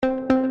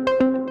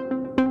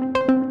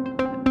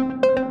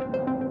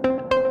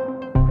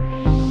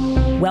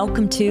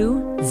Welcome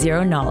to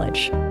Zero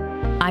Knowledge.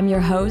 I'm your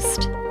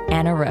host,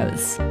 Anna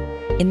Rose.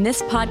 In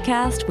this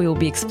podcast, we will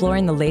be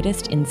exploring the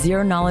latest in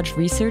zero-knowledge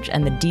research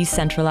and the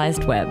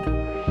decentralized web,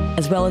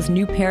 as well as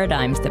new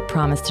paradigms that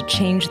promise to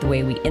change the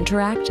way we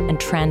interact and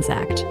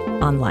transact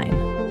online.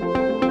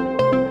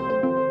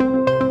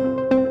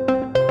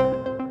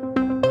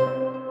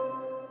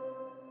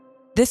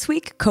 This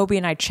week, Kobe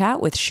and I chat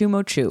with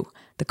Shumo Chu,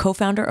 the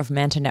co-founder of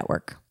Manta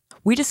Network.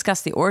 We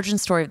discuss the origin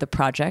story of the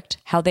project,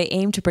 how they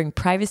aim to bring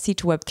privacy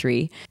to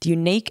Web3, the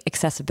unique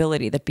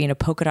accessibility that being a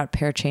Polkadot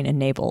parachain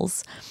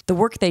enables, the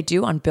work they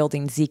do on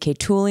building ZK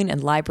tooling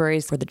and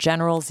libraries for the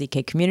general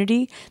ZK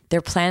community, their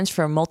plans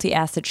for a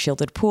multi-asset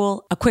shielded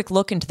pool, a quick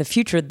look into the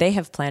future they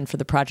have planned for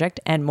the project,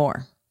 and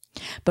more.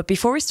 But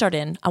before we start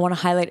in, I want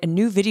to highlight a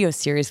new video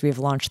series we have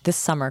launched this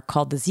summer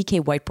called the ZK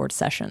Whiteboard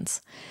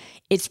Sessions.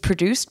 It's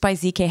produced by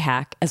ZK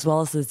Hack as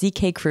well as the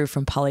ZK crew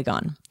from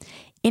Polygon.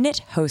 In it,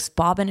 hosts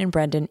Bobbin and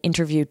Brendan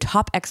interview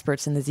top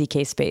experts in the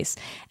ZK space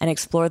and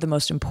explore the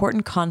most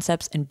important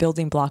concepts and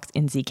building blocks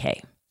in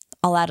ZK.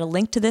 I'll add a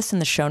link to this in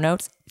the show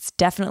notes. It's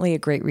definitely a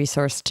great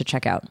resource to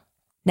check out.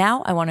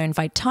 Now, I want to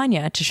invite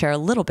Tanya to share a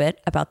little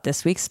bit about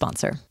this week's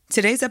sponsor.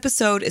 Today's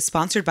episode is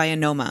sponsored by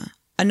Anoma.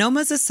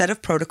 Anoma is a set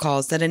of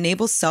protocols that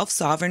enable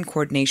self-sovereign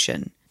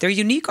coordination. Their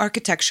unique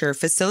architecture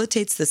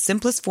facilitates the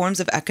simplest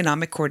forms of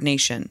economic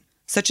coordination,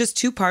 such as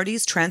two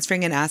parties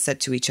transferring an asset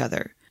to each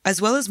other, as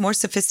well as more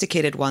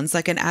sophisticated ones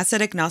like an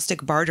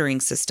asset-agnostic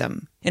bartering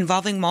system,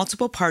 involving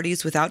multiple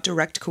parties without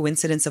direct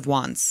coincidence of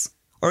wants,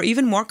 or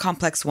even more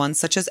complex ones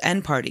such as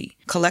N-party,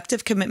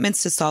 collective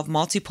commitments to solve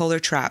multipolar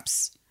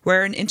traps,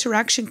 where an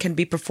interaction can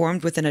be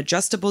performed with an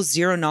adjustable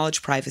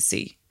zero-knowledge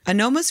privacy.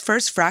 Anoma's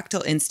first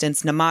fractal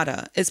instance,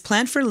 Namada, is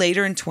planned for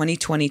later in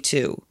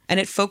 2022, and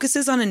it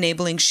focuses on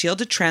enabling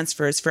shielded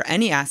transfers for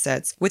any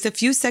assets with a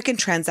few-second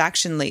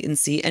transaction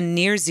latency and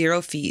near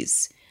zero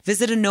fees.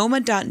 Visit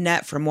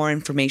anoma.net for more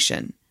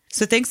information.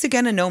 So thanks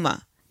again,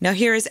 Anoma. Now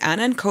here is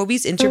Anna and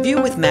Kobe's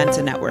interview with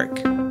Manta Network.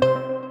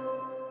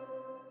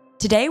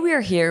 Today we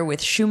are here with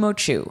Shumo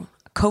Chu,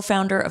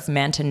 co-founder of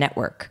Manta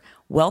Network.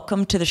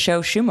 Welcome to the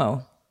show,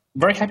 Shumo.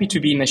 Very happy to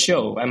be in the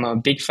show. I'm a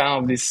big fan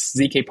of this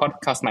ZK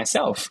podcast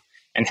myself,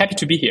 and happy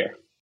to be here.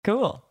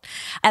 Cool.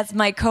 As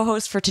my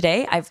co-host for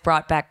today, I've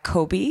brought back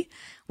Kobe.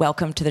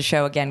 Welcome to the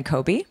show again,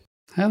 Kobe.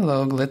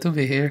 Hello, glad to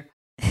be here.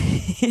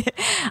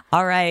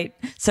 All right.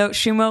 So,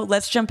 Shumo,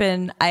 let's jump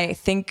in. I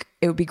think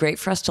it would be great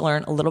for us to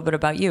learn a little bit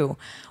about you.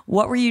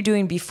 What were you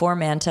doing before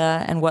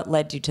Manta, and what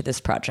led you to this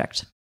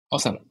project?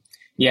 Awesome.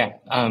 Yeah.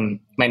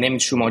 My name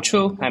is Shumo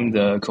Chu. I'm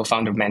the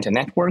co-founder of Manta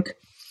Network.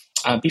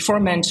 Before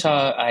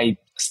Manta, I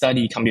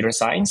studied computer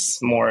science,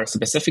 more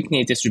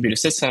specifically distributed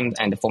systems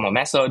and the formal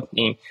method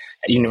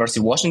at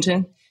University of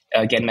Washington,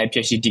 get my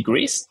PhD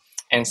degrees,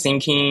 and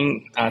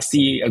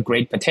see a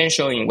great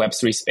potential in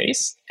Web3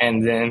 space.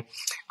 And then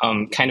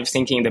kind of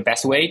thinking the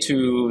best way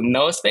to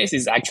know a space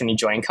is actually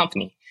join a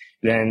company.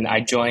 Then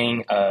I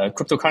joined a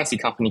cryptocurrency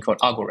company called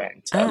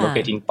Algorand,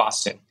 located in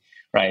Boston,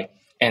 right?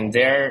 And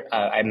there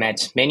I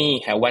met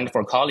many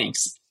wonderful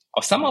colleagues.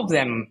 Some of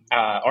them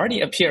already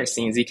appears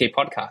in ZK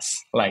podcasts,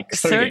 like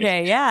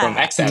Sergey from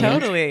Acceler.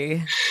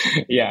 Totally.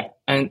 Yeah.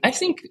 And I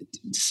think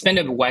spent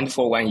a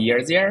wonderful 1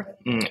 year there.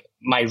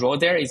 My role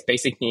there is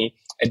basically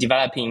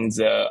developing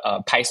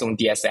the Python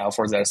DSL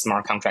for the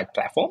smart contract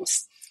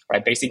platforms,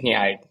 right? Basically,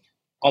 I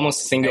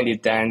almost singularly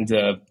done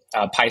the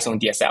Python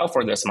DSL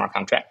for the smart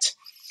contract.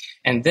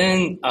 And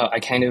then I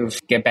kind of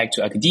get back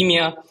to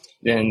academia,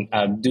 then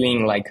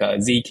doing like a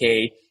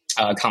ZK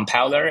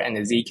compiler and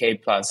the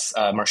ZK plus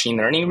machine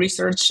learning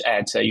research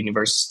at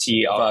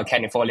University of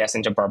California,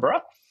 Santa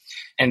Barbara.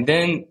 And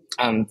then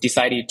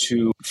decided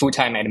to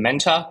full-time at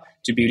Manta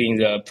to building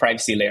the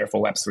privacy layer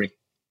for Web3.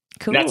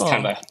 Cool. That's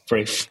kind of a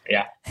brief,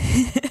 yeah.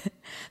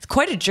 It's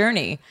quite a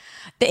journey.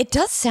 It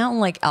does sound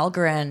like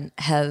Algorand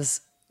has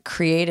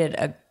created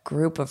a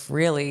group of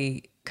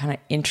really kind of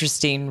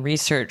interesting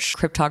research,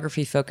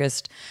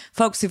 cryptography-focused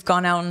folks who've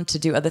gone out to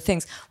do other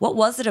things. What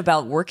was it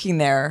about working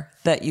there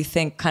that you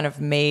think kind of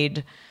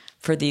made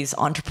for these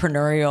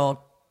entrepreneurial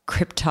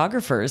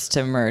cryptographers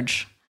to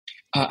emerge?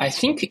 I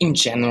think in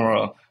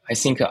general,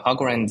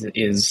 Algorand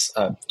is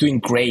doing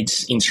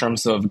great in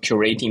terms of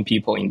curating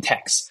people in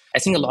text. I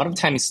think a lot of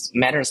times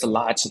matters a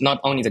lot, not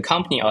only the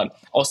company,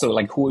 also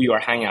like who you are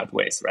hanging out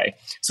with, right?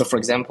 So for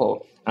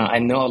example, I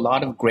know a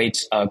lot of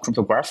great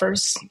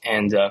cryptographers,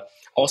 and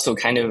also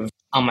kind of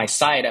on my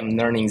side, I'm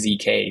learning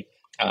ZK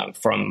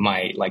from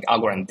my like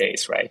Algorand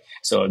days, right?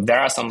 So there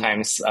are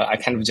sometimes I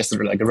kind of just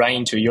like run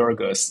into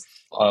Yorgos,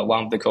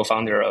 one of the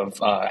co-founder of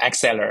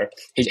Acceler.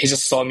 He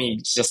just saw me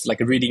just like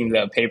reading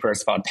the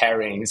papers about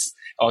pairings,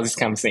 all these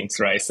kind of things,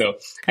 right? So cool.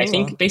 I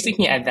think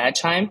basically at that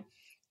time,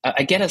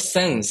 I get a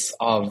sense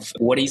of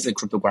what is the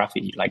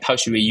cryptography, like how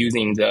should we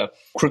using the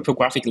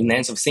cryptographic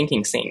lens of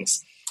thinking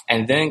things,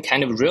 and then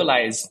kind of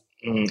realize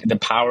the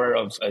power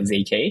of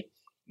ZK.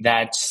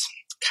 That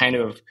kind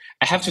of,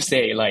 I have to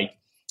say, like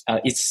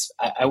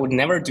I would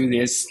never do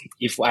this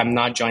if I'm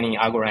not joining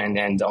Algorand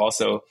and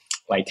also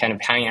like kind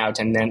of hang out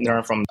and then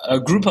learn from a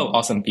group of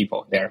awesome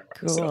people there.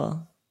 Cool.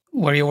 So,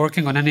 Were you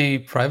working on any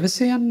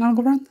privacy on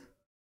Algorand?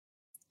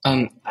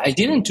 I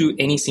didn't do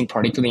anything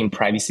particularly in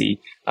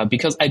privacy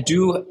because I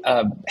do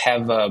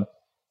have a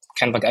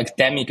kind of like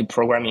academic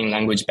programming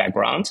language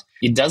background.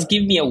 It does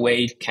give me a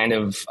way kind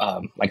of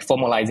like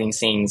formalizing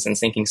things and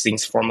thinking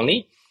things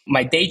formally.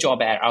 My day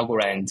job at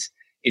Algorand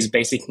is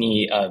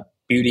basically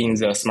building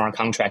the smart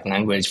contract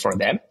language for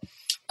them.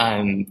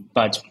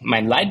 But my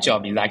light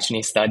job is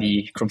actually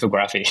study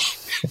cryptography.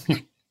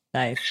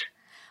 Nice.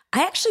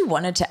 I actually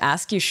wanted to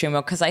ask you,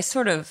 Shumo, because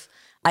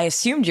I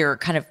assumed you're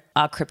kind of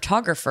a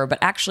cryptographer, but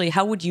actually,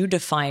 how would you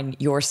define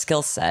your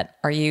skill set?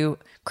 Are you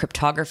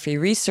cryptography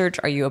research?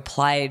 Are you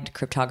applied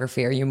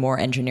cryptography? Are you more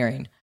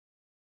engineering?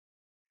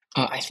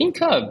 I think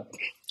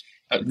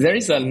there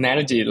is an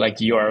analogy like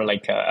you are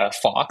like a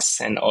fox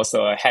and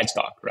also a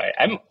hedgehog, right?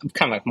 I'm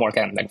kind of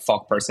like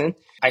fox person.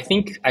 I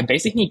think I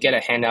basically get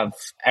a hand of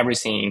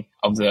everything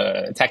of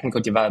the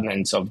technical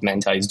development of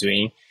Manta is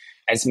doing.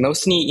 It's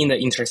mostly in the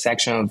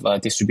intersection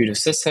of distributed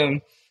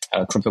system,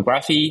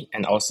 cryptography,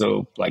 and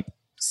also like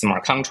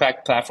smart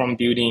contract platform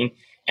building,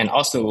 and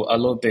also a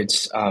little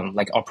bit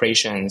like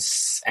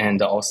operations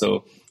and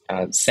also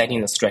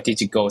setting the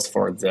strategic goals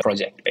for the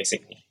project,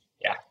 basically.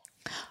 Yeah.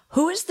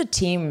 Who is the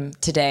team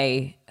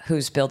today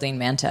who's building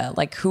Manta?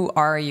 Like, who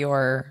are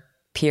your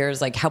peers?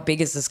 Like, how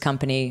big is this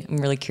company? I'm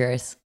really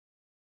curious.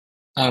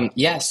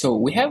 So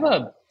we have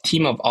a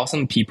team of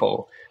awesome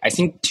people. I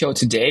think till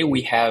today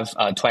we have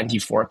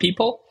 24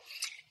 people.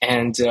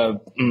 And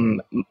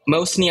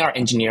mostly our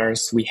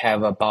engineers, we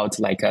have about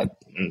like I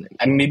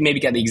maybe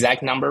get the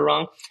exact number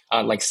wrong,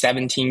 like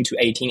 17 to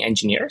 18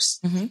 engineers.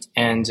 Mm-hmm.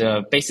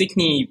 And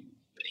basically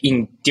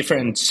in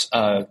different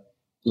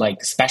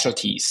like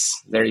specialties,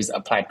 there is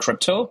applied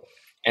crypto,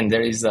 and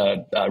there is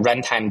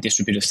runtime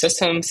distributed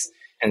systems,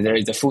 and there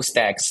is the full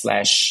stack /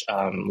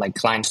 like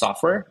client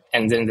software,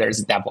 and then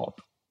there's DevOps.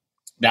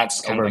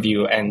 That's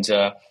overview. And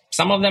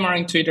some of them are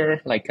on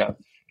Twitter, like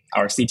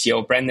our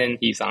CTO, Brandon,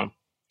 he's on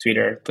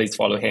Twitter. Please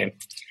follow him.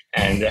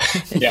 And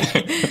yeah.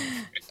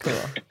 Cool.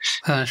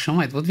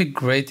 Shumo, it would be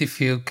great if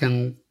you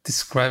can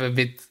describe a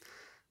bit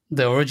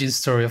the origin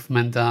story of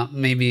Manta,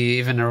 maybe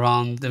even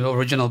around the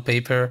original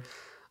paper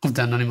of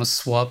the anonymous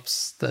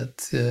swaps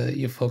that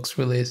you folks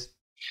released.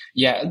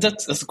 Yeah,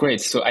 that's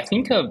great. So I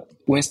think when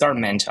we start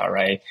Manta,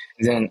 right,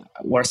 then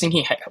we're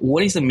thinking,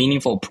 what is a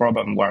meaningful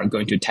problem we're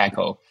going to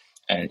tackle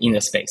in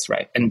the space,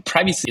 right? And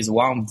privacy is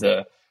one of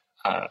the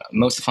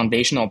most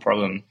foundational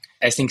problem.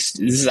 I think this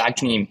is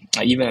actually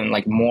even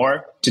like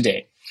more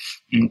today.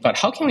 But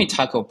how can we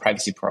tackle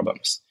privacy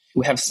problems?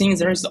 We have seen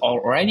there's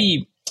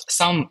already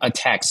some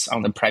attacks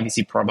on the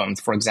privacy problems.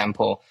 For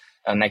example,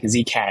 like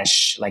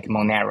Zcash, like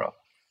Monero,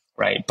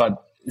 right?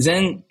 But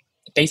then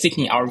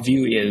basically our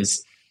view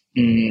is,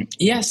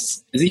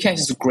 yes, Zcash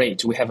is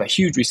great. We have a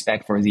huge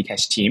respect for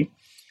Zcash team.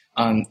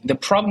 The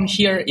problem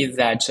here is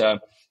that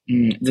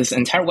this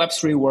entire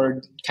Web3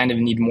 world kind of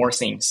need more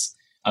things.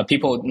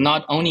 People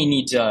not only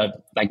need to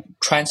like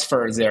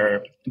transfer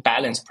their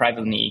balance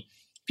privately,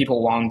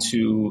 people want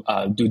to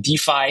do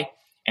DeFi,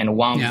 and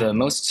one of the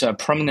most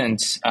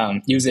prominent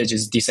usage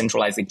is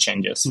decentralized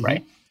exchanges,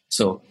 right?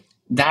 So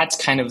that's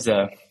kind of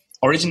the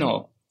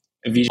original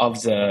vision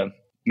of the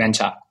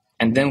Manta.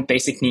 And then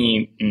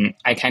basically,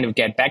 I kind of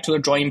get back to the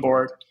drawing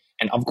board.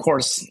 And of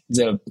course,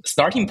 the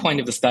starting point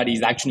of the study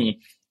is actually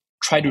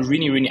try to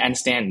really, really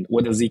understand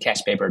what the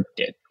Zcash paper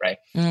did, right?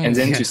 And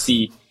then to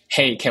see,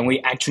 hey, can we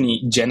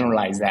actually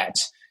generalize that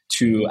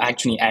to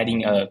actually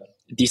adding a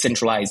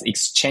decentralized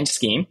exchange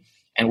scheme?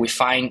 And we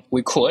find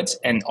we could,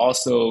 and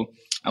also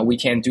we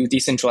can do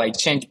decentralized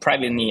exchange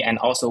privately, and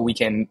also we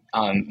can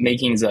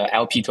making the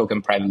LP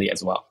token privately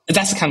as well.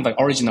 That's kind of the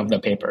origin of the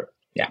paper.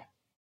 Yeah.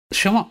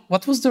 Shumo,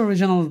 what was the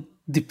original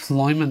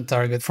deployment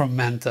target for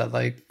Manta?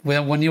 Like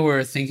when you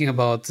were thinking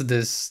about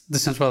this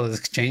decentralized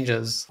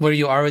exchanges, were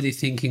you already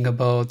thinking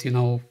about,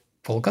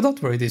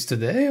 Polkadot where it is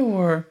today,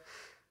 or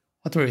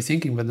what were you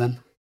thinking back then?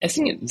 I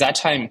think at that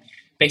time,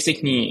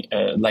 basically,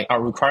 like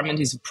our requirement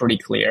is pretty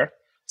clear.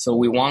 So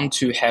we want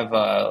to have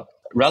a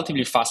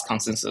relatively fast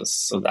consensus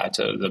so that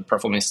the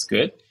performance is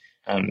good,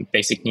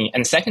 basically.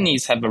 And secondly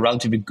is have a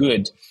relatively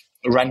good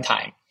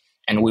runtime.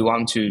 And we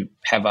want to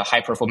have a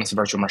high performance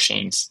virtual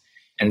machines.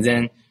 And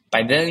then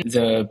by then,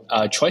 the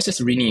choice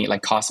is really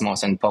like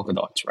Cosmos and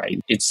Polkadot, right?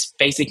 It's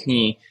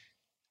basically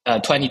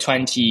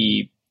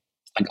 2020,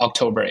 like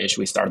October-ish,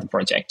 we started the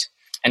project.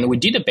 And we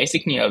did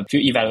basically a few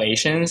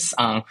evaluations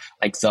on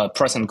like the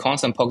pros and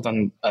cons and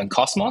Polkadot and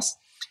Cosmos.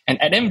 And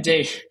at the end of the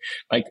day,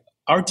 like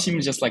our team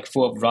is just like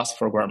full of Rust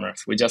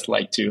programmers. We just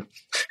like to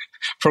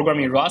program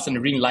in Rust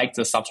and really like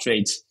the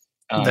Substrate.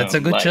 That's a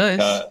good choice.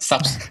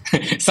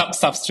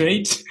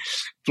 Substrate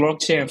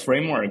blockchain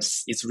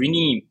frameworks. It's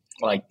really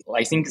like,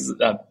 I think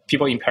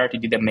people in Parity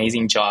did an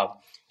amazing job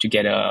to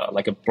get a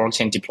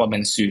blockchain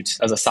deployment suite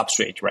as a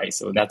substrate, right?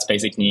 So that's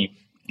basically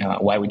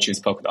why we choose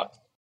Polkadot.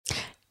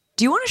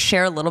 Do you want to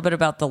share a little bit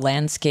about the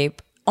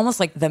landscape, almost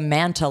like the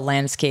Manta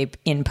landscape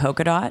in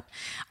Polkadot?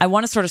 I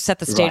want to sort of set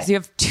the stage. Right. You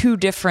have two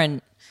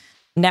different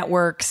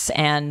networks,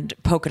 and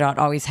Polkadot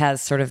always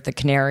has sort of the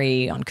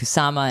canary on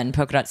Kusama and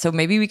Polkadot. So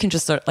maybe we can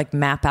just sort of like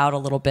map out a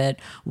little bit.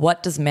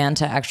 What does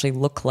Manta actually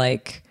look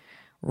like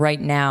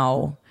right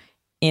now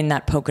in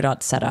that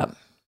Polkadot setup?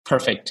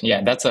 Perfect.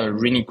 Yeah, that's a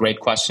really great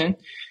question.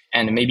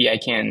 And maybe I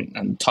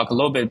can talk a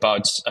little bit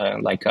about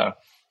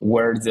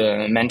where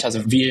the Manta's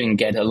vision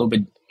get a little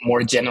bit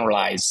more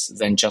generalized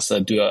than just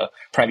do a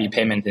private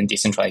payment and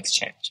decentralized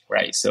exchange,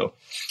 right? So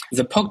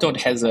the Polkadot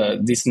has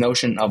this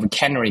notion of a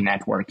canary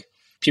network.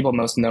 People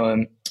most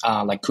know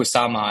like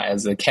Kusama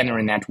as a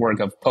canary network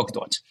of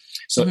Polkadot.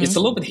 So it's a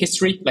little bit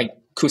history. Like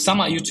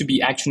Kusama used to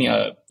be actually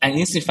an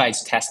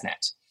incentivized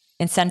testnet.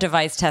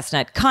 Incentivized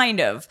testnet,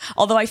 kind of.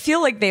 Although I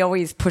feel like they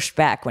always pushed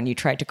back when you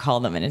tried to call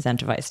them an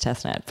incentivized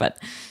testnet. But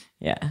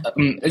yeah.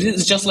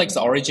 It's just like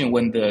the origin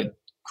when the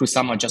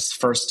Kusama just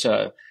first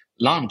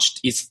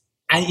launched. It's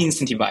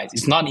unincentivized.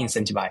 It's not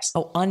incentivized.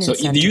 Oh, unincentivized.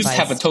 So it used to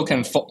have a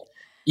token for,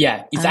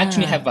 it's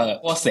actually have a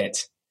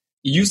faucet.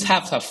 It used to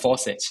have a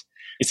faucet.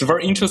 It's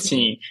very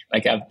interesting.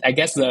 Like, I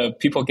guess the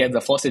people get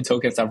the faucet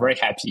tokens are very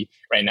happy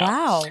right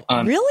now.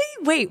 Wow.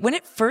 Really? Wait, when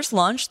it first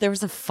launched, there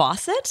was a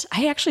faucet?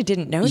 I actually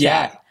didn't know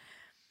that.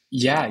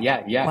 Yeah.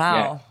 Wow.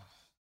 Yeah.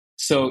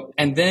 So,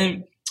 and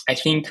then I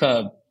think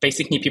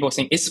basically people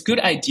think it's a good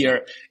idea.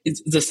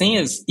 The thing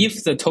is,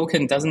 if the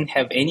token doesn't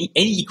have any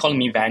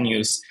economy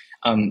values,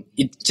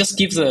 it just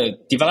gives a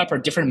developer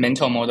a different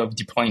mental model of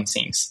deploying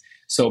things.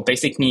 So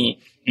basically,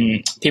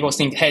 people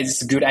think, hey,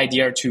 it's a good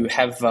idea to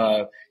have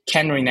a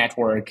canary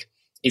network.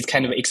 It's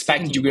kind of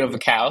expecting degree of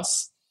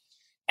chaos.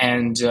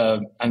 And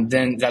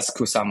then that's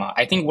Kusama.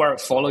 I think we're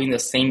following the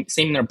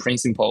similar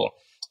principle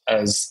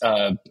as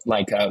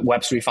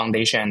Web3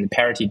 Foundation and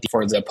Parity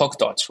for the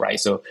Polkadot, right?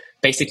 So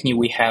basically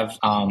we have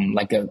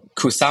like a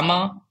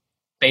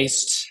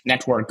Kusama-based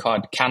network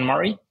called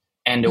Katamari,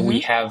 and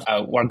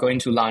we're going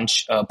to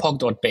launch a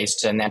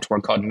Polkadot-based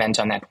network called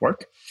Manta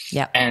Network.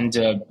 Yeah. And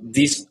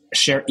these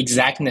share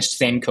exactly the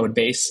same code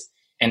base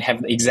and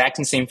have the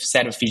exact same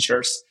set of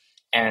features,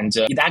 and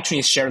it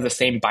actually shares the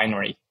same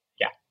binary.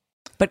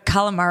 But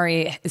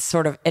Katamari is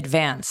sort of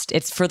advanced.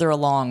 It's further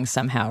along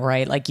somehow,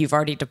 right? Like you've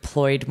already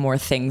deployed more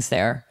things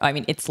there. I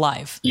mean, it's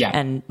live,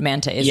 and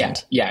Manta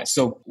isn't. Yeah.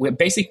 So we're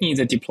basically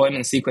the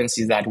deployment sequence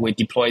is that we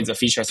deploy the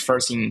features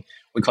first in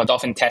we call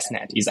Dolphin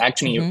testnet. Is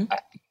actually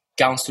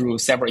gone through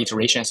several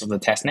iterations of the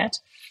testnet,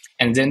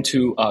 and then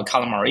to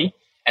Katamari,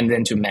 and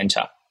then to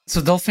Manta.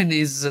 So Dolphin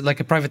is like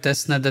a private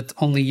testnet that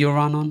only you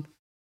run on?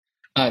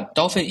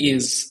 Dolphin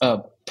is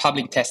a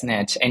public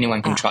testnet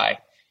anyone can try.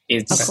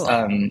 It's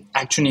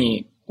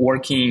actually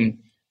working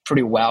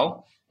pretty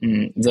well.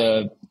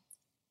 The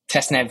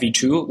testnet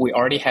V2, we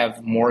already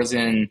have more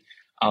than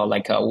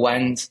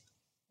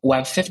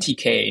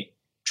 150K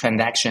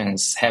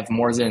transactions, have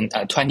more than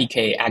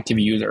 20K active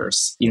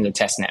users in the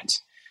testnet.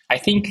 I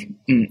think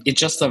it's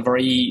just a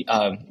very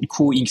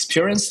cool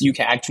experience. You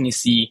can actually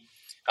see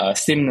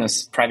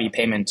seamless private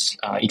payment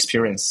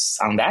experience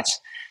on that.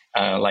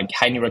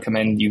 Highly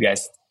recommend you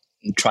guys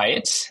try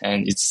it.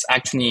 And it's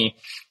actually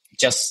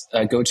just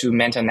go to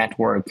Manta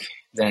Network,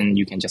 then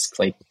you can just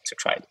click to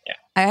try it. Yeah.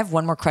 I have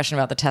one more question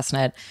about the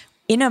testnet.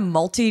 In a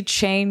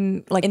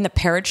multi-chain, like in the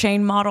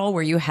parachain model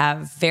where you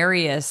have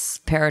various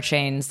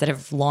parachains that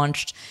have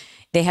launched,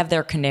 they have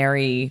their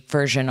canary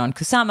version on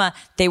Kusama,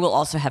 they will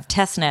also have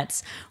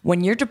testnets.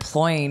 When you're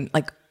deploying,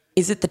 like,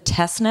 is it the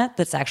testnet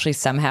that's actually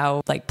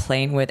somehow like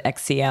playing with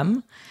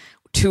XCM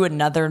to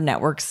another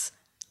network's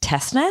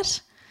testnet?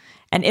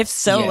 And if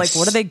so, like,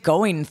 what are they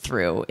going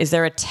through? Is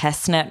there a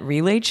testnet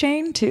relay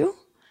chain too?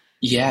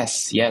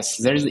 Yes.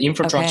 There's an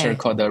infrastructure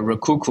called the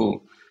Rokuku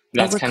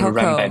that's kind of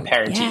run by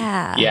Parity.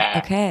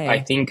 Yeah. Okay. I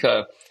think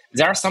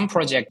there are some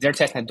projects, their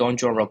testnet don't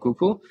join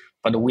Rokuku,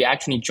 but we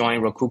actually join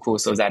Rokuku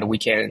so that we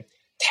can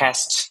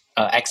test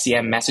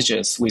XCM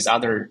messages with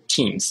other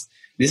teams.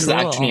 This is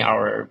actually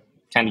our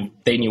kind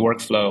of daily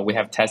workflow. We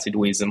have tested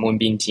with the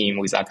Moonbeam team,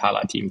 with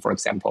Akala team, for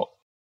example.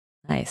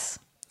 Nice.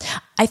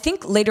 I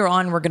think later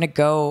on we're going to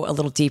go a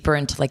little deeper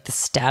into like the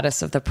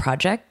status of the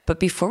project. But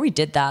before we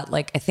did that,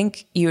 like I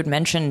think you had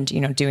mentioned,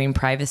 doing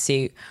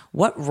privacy.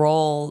 What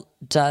role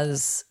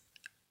does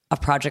a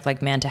project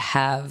like Manta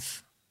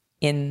have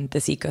in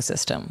this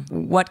ecosystem?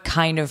 What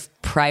kind of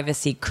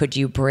privacy could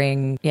you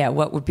bring? Yeah,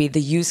 what would be the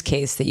use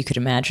case that you could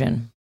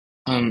imagine?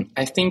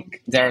 I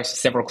think there are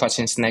several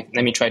questions. Let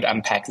me try to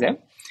unpack them.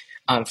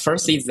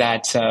 First is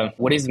that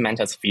what is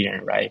Manta's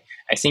vision, right?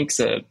 I think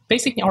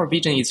basically our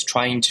vision is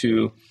trying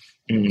to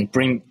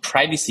bring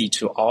privacy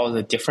to all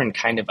the different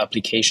kind of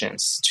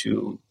applications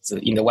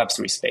in the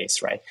Web3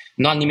 space, right?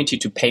 Not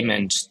limited to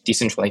payment,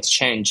 decentralized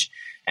exchange,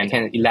 and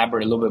can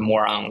elaborate a little bit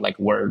more on like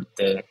where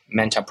the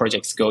Manta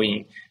project's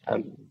going,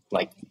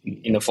 like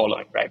in the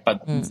following, right?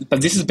 But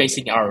this is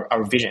basically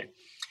our vision.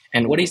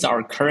 And what is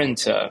our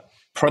current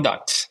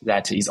product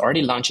that is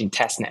already launching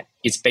testnet?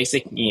 It's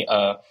basically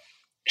a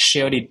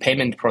shielded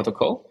payment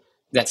protocol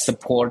that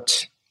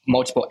supports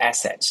multiple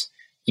assets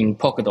in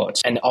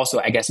Polkadot, and also,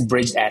 I guess,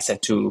 bridged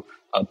asset to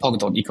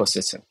Polkadot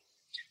ecosystem.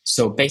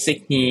 So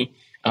basically,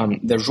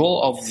 the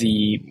role of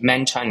the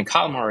Manta and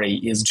Calamari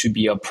is to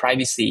be a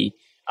privacy.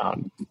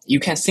 You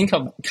can think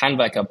of kind of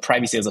like a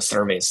privacy as a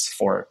service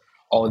for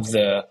all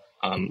the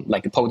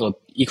like Polkadot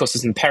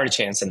ecosystem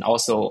parachains and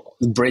also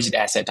bridged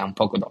asset on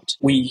Polkadot.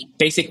 We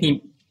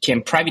basically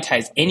can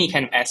privatize any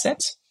kind of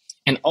asset,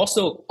 and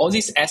also all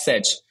these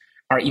assets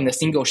are in a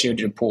single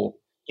shielded pool.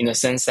 In the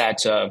sense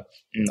that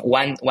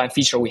one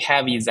feature we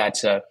have is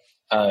that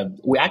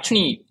we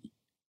actually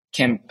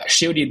can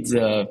shield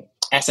the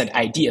asset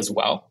ID as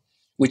well,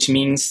 which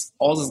means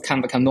all this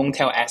kind of like a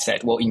long-tail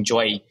asset will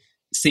enjoy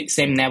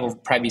same level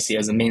of privacy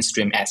as a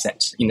mainstream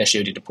asset in the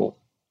shielded pool,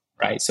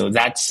 right? So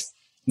that's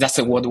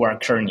what we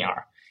currently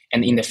are.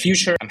 And in the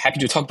future, I'm happy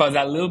to talk about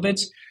that a little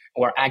bit.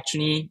 We're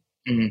actually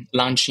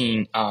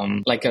launching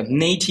like a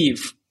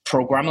native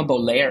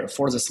programmable layer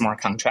for the smart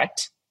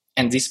contract.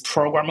 And this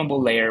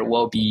programmable layer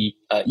will be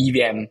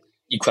EVM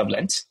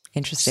equivalent.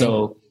 Interesting.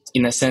 So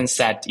in a sense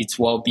that it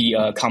will be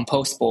a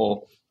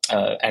composable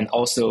and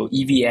also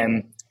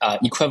EVM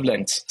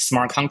equivalent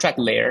smart contract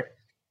layer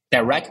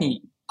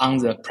directly on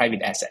the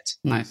private asset.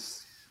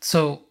 Nice.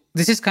 So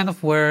this is kind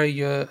of where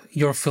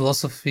your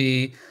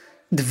philosophy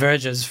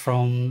diverges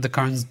from the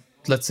current,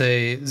 let's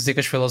say,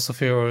 Zcash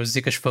philosophy or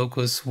Zcash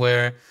focus,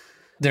 where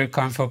their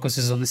current focus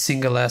is on a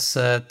single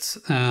asset,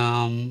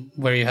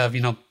 where you have,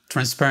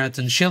 transparent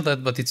and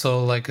shielded, but it's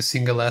all like a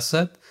single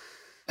asset.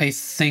 I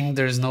think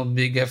there's no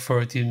big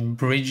effort in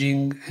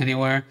bridging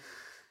anywhere.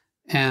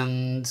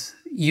 And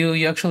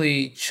you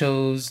actually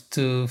chose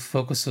to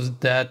focus on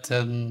that,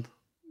 and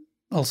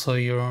also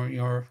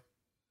you're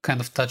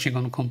kind of touching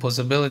on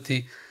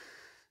composability.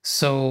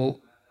 So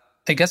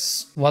I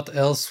guess what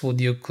else would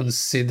you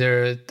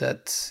consider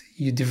that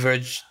you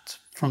diverged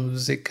from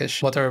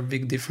Zcash? What are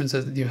big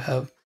differences that you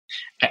have?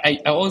 I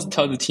always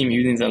tell the team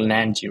using the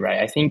analogy, right?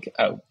 I think,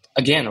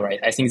 again, right,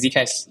 I think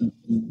Zcash,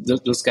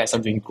 those guys are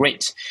doing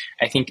great.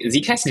 I think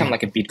Zcash is kind of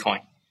like a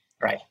Bitcoin,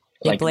 right?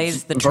 It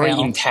blazed the very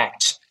trail.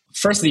 Intact.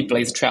 Firstly,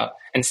 blaze the trail.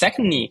 And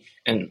secondly,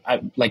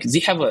 they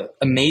have an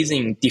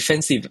amazing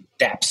defensive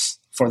depth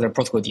for their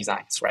protocol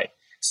designs, right?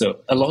 So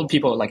a lot of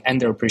people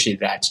underappreciate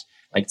that.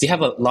 They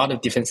have a lot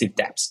of defensive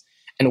depth.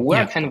 And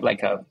we're kind of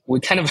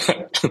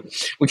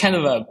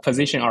we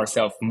position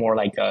ourselves more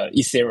like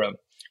Ethereum,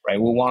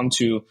 right? We want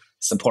to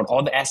support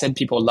all the assets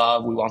people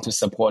love. We want to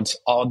support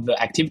all the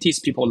activities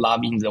people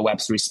love in the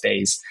Web3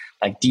 space,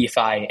 like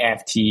DeFi,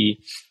 NFT,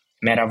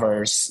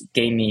 metaverse,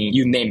 gaming,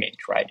 you name it,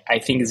 right? I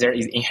think there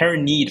is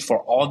inherent need for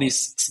all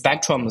these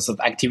spectrums of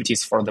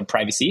activities for the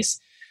privacies,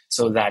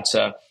 so that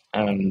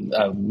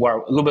we're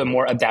a little bit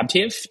more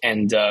adaptive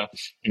and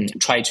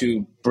try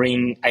to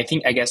bring,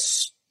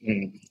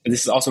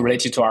 this is also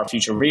related to our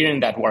future vision,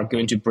 that we're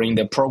going to bring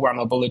the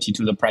programmability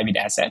to the private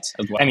asset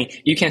as well. I mean,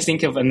 you can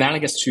think of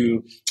analogous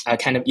to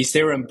kind of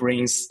Ethereum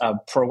brings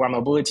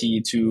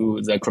programmability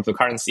to the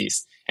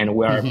cryptocurrencies, and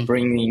we're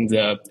bringing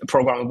the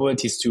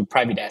programmabilities to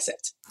private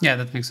assets. Yeah,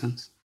 that makes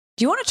sense.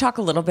 Do you want to talk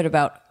a little bit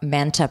about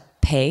Manta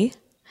Pay?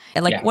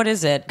 And what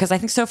is it? Because I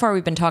think so far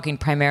we've been talking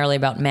primarily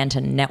about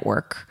Manta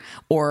Network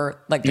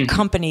or the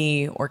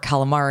company or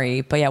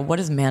Calamari. But what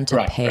is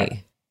Manta Pay?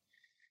 Right.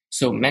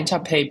 So Manta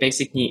Pay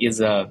basically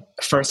is a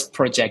first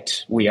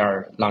project we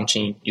are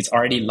launching. It's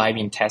already live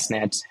in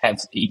testnet,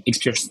 has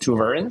experienced 2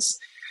 versions.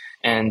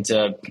 And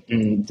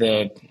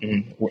the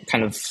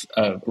kind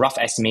of rough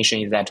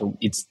estimation is that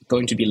it's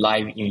going to be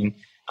live in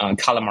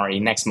Calamari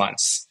next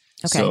month.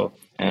 Okay. So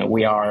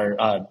we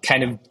are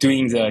kind of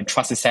doing the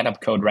trusted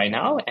setup code right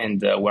now,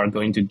 and we're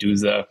going to do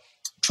the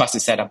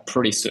trusted setup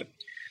pretty soon.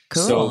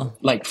 Cool. So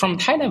from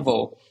high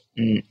level,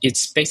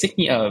 it's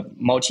basically a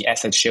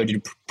multi-asset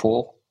shielded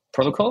pool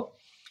protocol.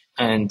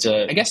 And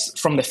I guess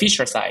from the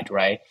feature side,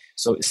 right?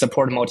 So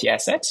support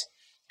multi-asset,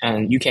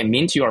 and you can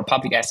mint your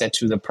public asset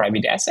to the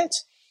private asset,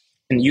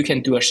 and you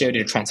can do a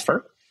shielded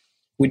transfer.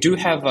 We do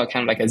have a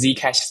kind of like a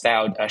Zcash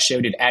style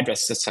shielded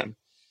address system.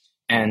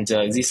 And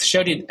this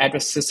shielded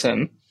address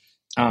system,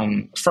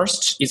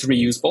 first, is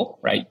reusable,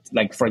 right?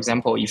 Like, for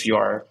example, if you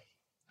are,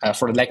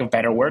 for the lack of a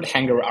better word,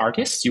 hangar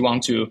artist, you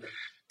want to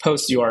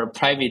post your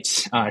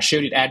private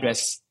shielded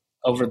address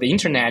over the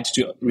internet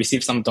to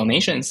receive some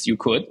donations, you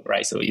could,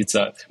 right? So it's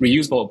a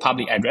reusable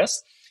public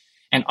address.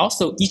 And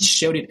also, each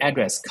shielded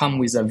address comes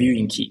with a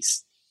viewing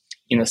keys,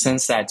 in the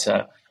sense that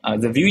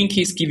the viewing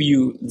keys give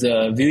you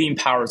the viewing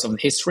powers of the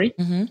history,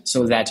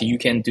 so that you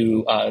can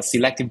do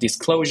selective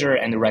disclosure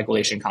and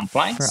regulation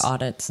compliance. For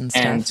audits and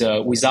stuff. And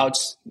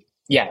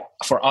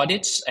for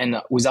audits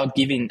and without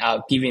giving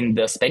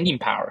the spending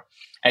power.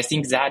 I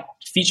think that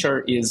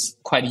feature is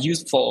quite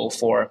useful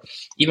for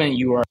even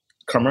your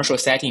commercial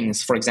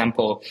settings. For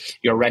example,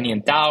 you're running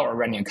a DAO or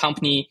running a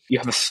company, you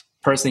have a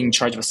person in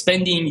charge of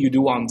spending, you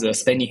do want the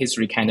spending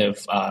history kind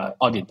of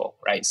auditable,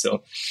 right?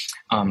 So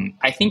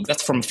I think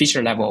that's from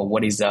feature level,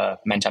 what is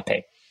Manta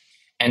Pay.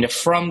 And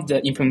from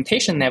the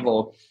implementation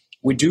level,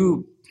 we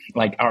do,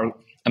 our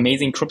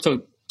amazing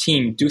crypto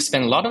team do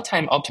spend a lot of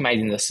time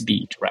optimizing the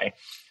speed, right?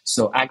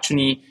 So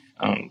actually,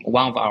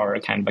 one of our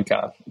kind of like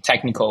a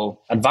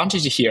technical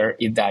advantage here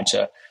is that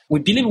we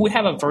believe we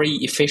have a very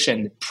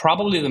efficient,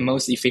 probably the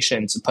most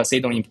efficient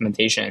Poseidon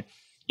implementation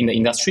in the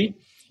industry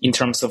in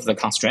terms of the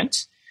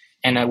constraint.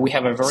 And we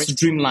have a very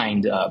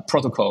streamlined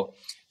protocol.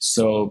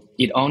 So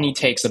it only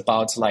takes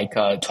about like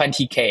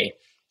 20K,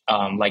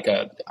 like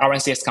a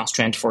RNCS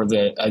constraint for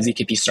the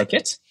ZKP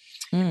circuit.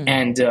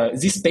 And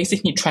this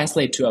basically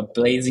translates to a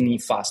blazingly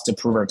fast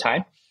prover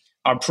time.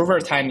 Our prover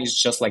time is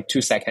just like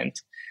 2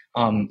 seconds.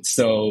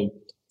 So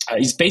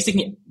it's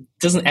basically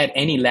doesn't add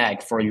any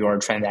lag for your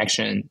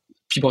transaction,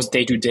 people's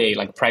day-to-day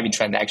like private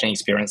transaction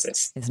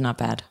experiences. It's not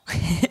bad.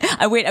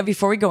 Wait,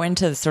 before we go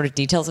into the sort of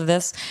details of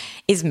this,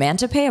 is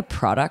MantaPay a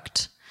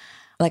product?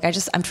 Like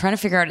I'm trying to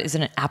figure out, is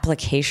it an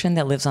application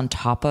that lives on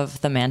top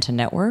of the Manta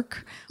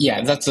network?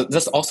 Yeah, that's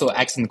also an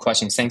excellent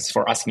question. Thanks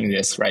for asking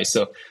this, right?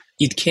 So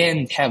it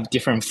can have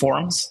different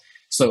forms.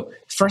 So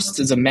first,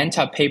 the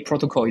MantaPay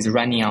protocol is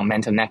running on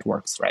Manta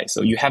networks, right?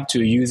 So you have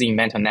to using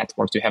Manta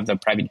network to have the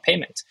private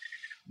payment.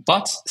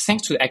 But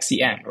thanks to the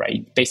XCM,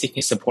 right,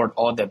 basically support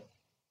all the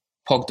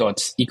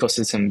Polkadot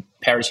ecosystem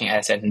parachain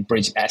asset and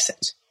bridge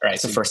asset, right?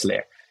 So first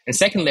layer. And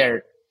second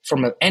layer,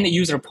 from an end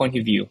user point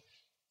of view,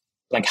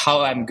 like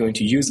how I'm going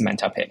to use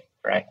MantaPay,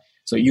 right?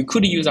 So you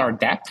could use our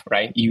DApp,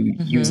 right? You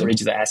use the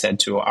register asset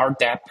to our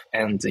DApp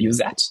and use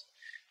that.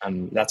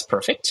 That's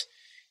perfect.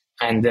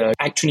 And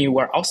actually,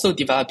 we're also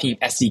developing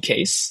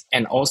SDKs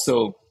and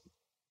also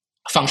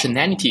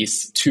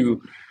functionalities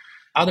to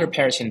other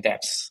parachain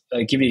dApps.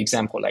 Give you an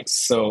example. Like,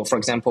 so for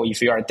example,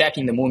 if you are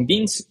dapping the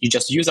Moonbeams, you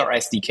just use our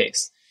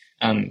SDKs.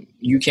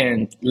 You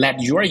can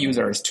let your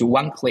users to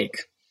one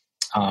click,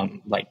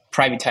 like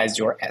privatize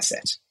your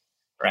asset,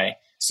 right?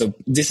 So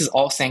this is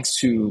all thanks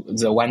to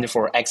the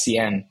wonderful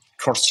XCM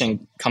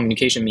cross-chain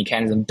communication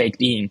mechanism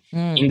baked in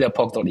the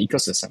Polkadot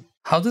ecosystem.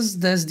 How does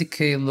the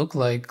SDK look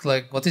like?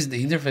 Like, what is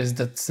the interface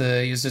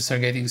that users are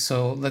getting?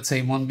 So let's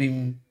say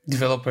Moonbeam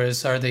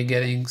developers, are they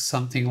getting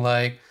something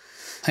like,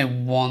 I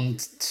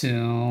want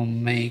to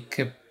make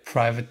a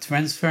private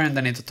transfer and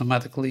then it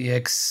automatically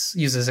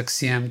uses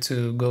XCM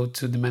to go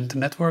to the Manta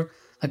network?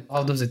 Like,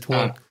 how does it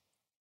work?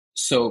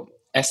 So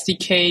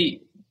SDK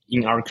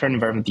in our current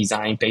environment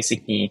design,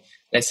 basically,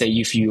 let's say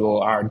if you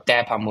are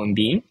dApp on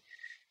Moonbeam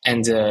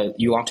and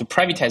you want to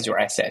privatize your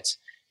asset,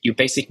 you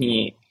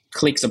basically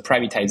click the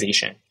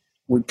privatization.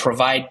 We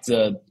provide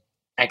the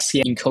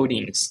XCM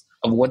encodings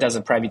of what does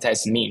a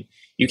privatize mean.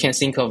 You can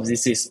think of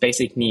this as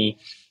basically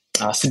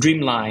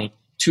streamline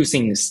two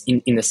things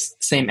in the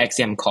same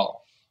XCM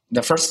call.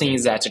 The first thing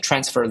is that to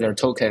transfer their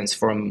tokens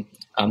from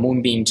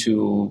Moonbeam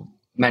to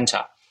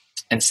Manta.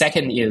 And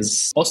second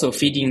is also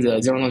feeding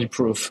the zero-knowledge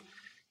proof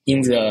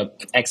in the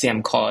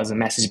XCM call as a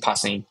message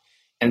passing.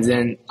 And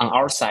then on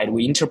our side,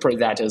 we interpret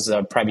that as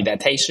a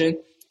privatization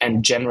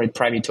and generate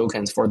private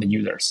tokens for the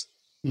users.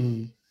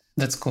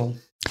 That's cool.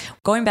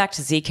 Going back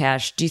to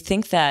Zcash, do you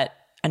think that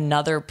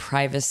another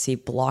privacy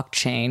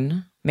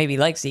blockchain, maybe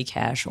like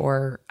Zcash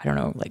or, I don't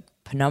know, like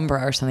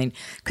Penumbra or something,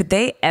 could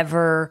they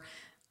ever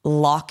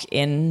lock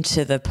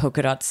into the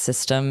Polkadot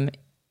system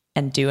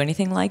and do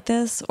anything like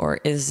this?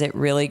 Or is it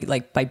really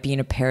like by being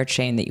a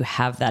parachain that you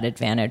have that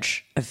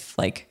advantage of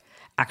like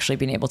actually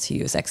being able to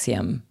use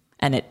XCM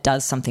and it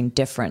does something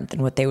different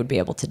than what they would be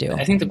able to do?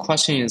 I think the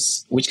question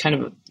is which kind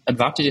of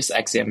advantages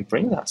XCM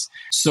brings us.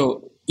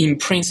 So in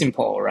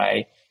principle,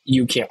 right,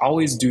 you can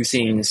always do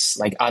things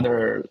like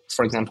other,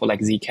 for example,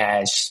 like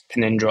Zcash,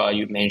 Penumbra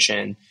you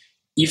mentioned.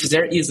 If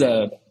there is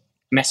a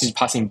message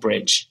passing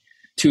bridge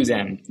to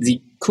them,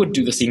 they could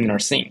do the similar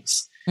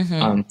things.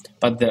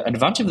 But the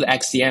advantage of the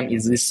XCM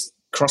is this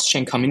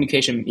cross-chain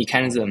communication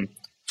mechanism.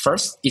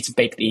 First, it's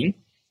baked in,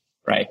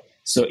 right?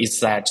 So it's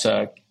that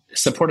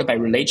supported by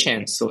relay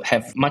chains, so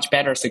have much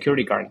better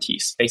security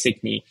guarantees.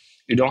 Basically,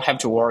 you don't have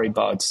to worry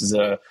about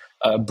the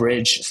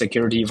bridge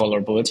security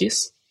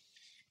vulnerabilities.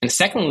 And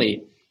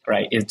secondly,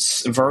 right,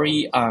 it's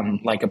very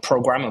like a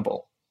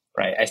programmable,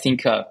 right? I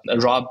think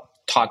Rob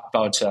talked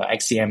about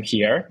XCM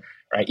here,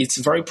 right? It's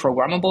very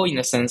programmable in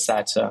the sense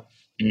that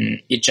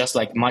it's just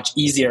like much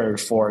easier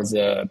for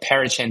the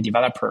parachain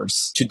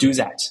developers to do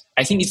that.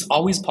 I think it's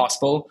always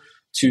possible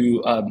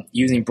to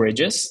using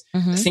bridges.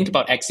 Think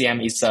about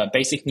XCM is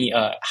basically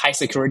a high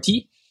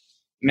security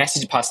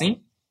message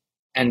passing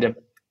and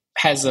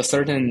has a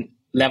certain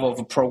level of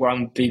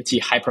programmability,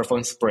 high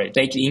performance bridge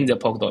baked in the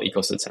Polkadot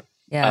ecosystem.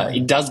 Yeah.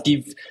 It does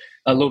give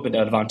a little bit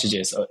of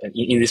advantages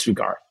in this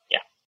regard. Yeah.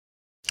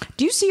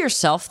 Do you see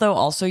yourself though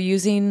also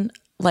using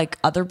like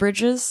other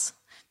bridges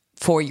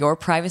for your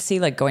privacy,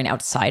 like going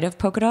outside of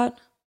Polkadot?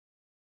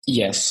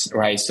 Yes,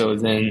 right. So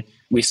then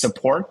we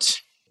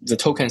support the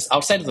tokens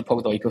outside of the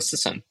Polkadot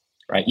ecosystem,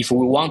 right? If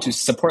we want to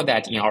support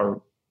that in our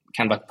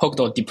kind of like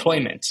Polkadot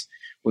deployment,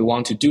 we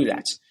want to do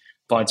that.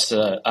 But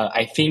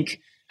I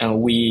think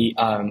we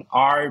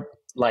are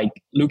like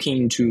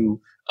looking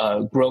to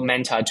grow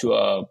Manta to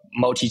a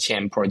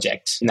multi-chain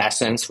project in that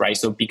sense, right?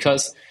 So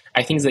because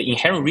I think the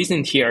inherent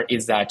reason here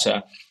is that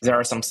there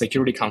are some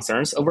security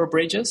concerns over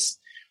bridges,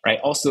 right?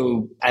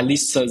 Also, at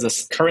least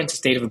the current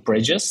state of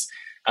bridges,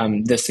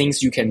 the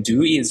things you can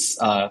do is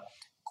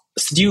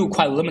still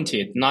quite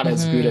limited, not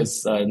as good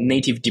as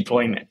native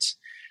deployment,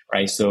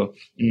 right? So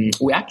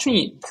we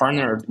actually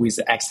partnered with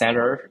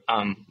Acceler,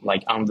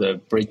 like on the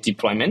bridge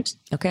deployment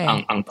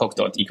on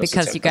Polkadot ecosystem.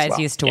 Because you guys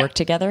used to work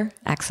together,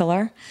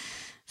 Acceler?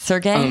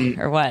 Sergey,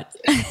 or what?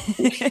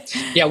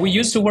 Yeah, we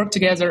used to work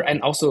together,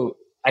 and also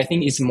I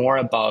think it's more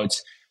about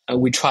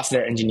we trust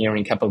their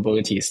engineering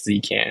capabilities. They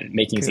can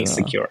making things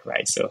secure,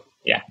 right? So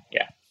yeah.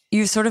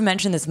 You sort of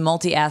mentioned this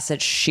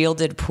multi-asset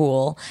shielded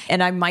pool,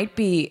 and I might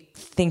be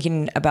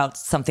thinking about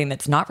something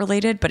that's not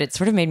related, but it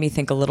sort of made me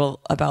think a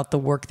little about the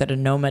work that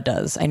Anoma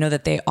does. I know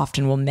that they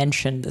often will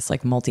mention this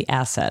like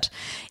multi-asset.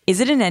 Is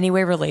it in any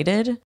way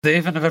related? They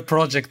even have a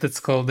project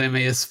that's called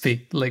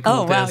MASP. Like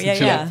oh wow,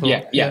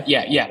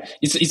 yeah.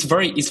 It's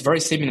very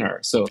similar.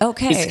 So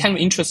it's kind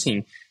of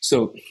interesting.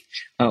 So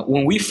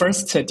when we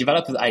first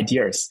developed the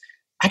ideas,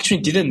 I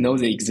actually didn't know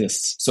they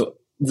exist. So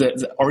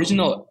the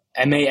original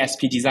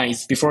MASP design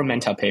is before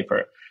Manta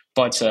paper,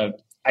 but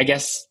I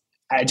guess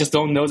I just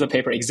don't know the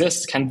paper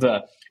exists. Kind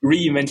of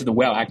reinvented the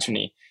wheel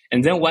actually,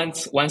 and then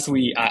once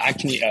we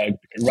actually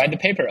write the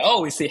paper,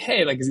 we say,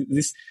 hey, like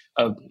this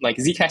like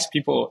Zcash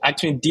people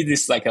actually did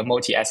this like a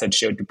multi-asset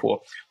shielded pool.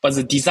 But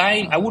the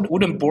design, I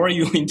wouldn't bore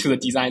you into the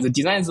design. The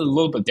design is a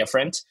little bit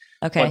different.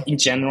 Okay. But in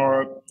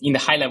general, in the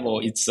high level,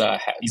 it's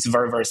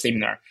very, very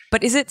similar.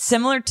 But is it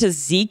similar to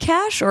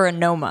Zcash or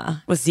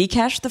Anoma? Was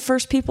Zcash the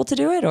first people to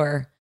do it,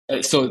 or?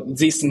 So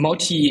this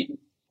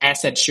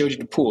multi-asset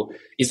shielded pool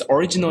is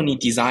originally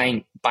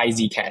designed by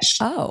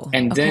Zcash.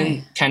 And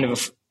then kind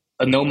of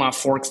Anoma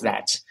forks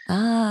that.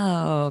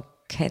 Oh,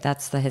 okay.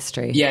 That's the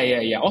history.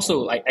 Yeah.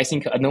 Also, I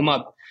think the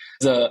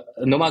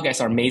Anoma guys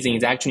are amazing.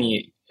 They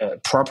actually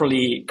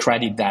properly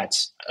credit that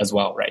as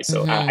well, right?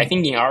 So I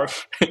think in our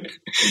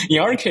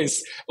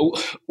case,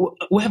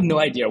 we have no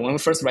idea. When we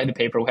first read the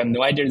paper, we have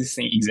no idea this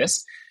thing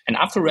exists. And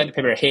after read the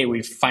paper, hey,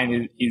 we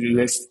find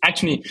this.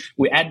 Actually,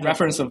 we add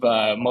reference of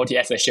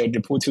multi-asset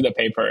shielded pool to the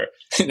paper,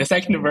 the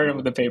second version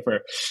of the paper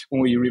when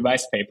we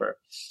revise the paper.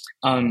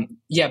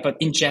 But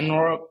in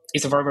general,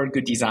 it's a very, very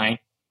good design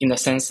in the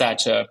sense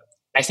that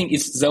I think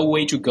it's the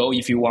way to go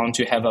if you want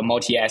to have a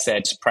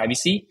multi-asset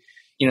privacy,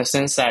 in the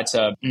sense that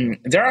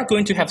there are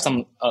going to have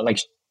some like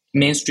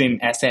mainstream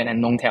asset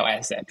and long-tail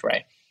asset,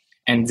 right?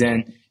 And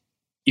then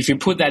if you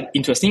put that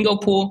into a single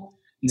pool,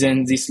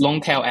 then this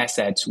long-tail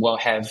asset will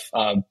have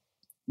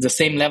the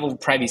same level of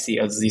privacy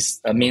as this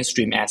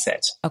mainstream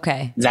asset.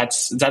 Okay,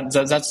 that's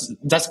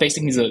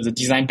basically the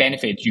design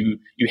benefit you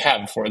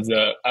have for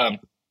the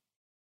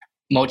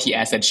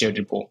multi-asset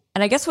shielded pool.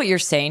 And I guess what you're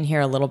saying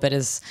here a little bit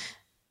is,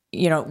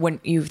 you know, when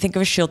you think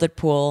of a shielded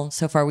pool,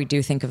 so far we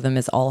do think of them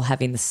as all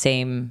having the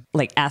same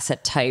like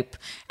asset type.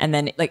 And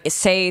then like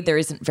say there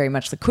isn't very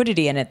much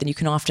liquidity in it, then you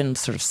can often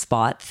sort of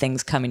spot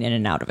things coming in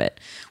and out of it.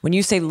 When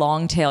you say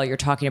long tail, you're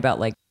talking about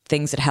like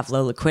things that have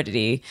low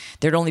liquidity.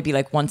 There'd only be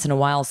like once in a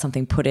while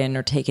something put in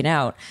or taken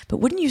out. But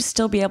wouldn't you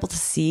still be able to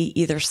see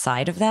either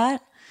side of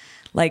that?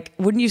 Like,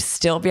 wouldn't you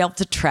still be able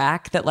to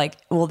track that like,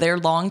 well, they're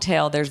long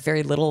tail, there's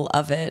very little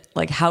of it.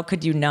 Like, how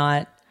could you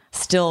not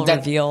still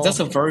reveal? That's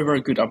a very,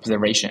 very good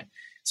observation.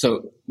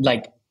 So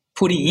like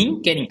putting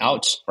in, getting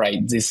out, right?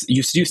 This,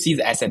 you still see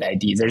the asset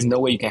ID. There's no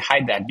way you can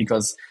hide that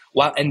because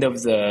one end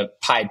of the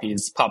pipe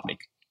is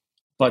public.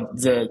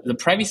 But the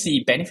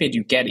privacy benefit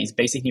you get is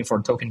basically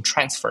for token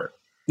transfer.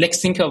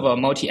 Let's think of a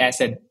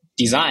multi-asset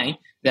design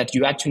that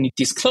you actually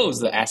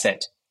disclose the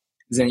asset.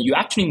 Then you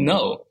actually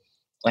know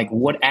like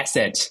what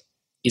asset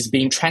is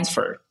being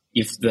transferred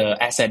if the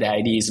asset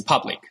ID is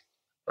public,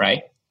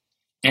 right?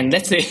 And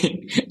let's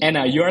say,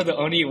 Anna, you are the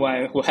only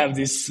one who have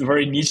this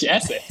very niche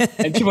asset,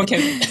 and people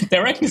can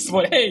directly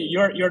spot, hey,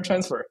 your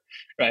transfer,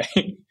 right?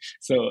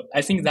 So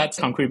I think that's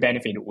concrete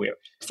benefit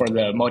for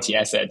the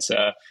multi-asset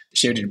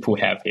shielded pool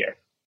have here.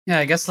 Yeah,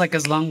 I guess like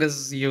as long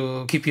as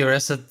you keep your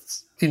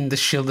assets in the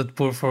shielded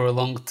pool for a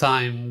long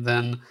time,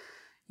 then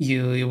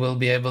you will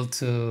be able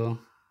to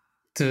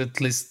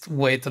at least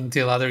wait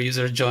until other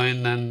users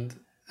join and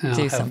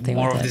have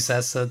more of these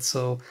assets.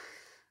 So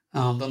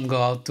don't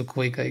go out too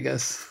quick, I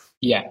guess.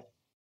 Yeah.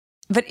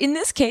 But in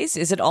this case,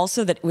 is it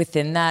also that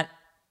within that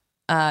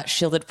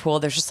shielded pool,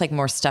 there's just like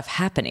more stuff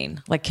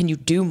happening? Like, can you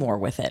do more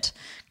with it?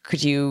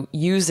 Could you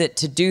use it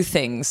to do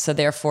things? So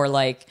therefore,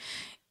 like,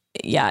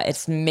 yeah,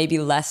 it's maybe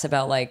less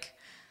about like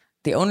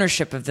the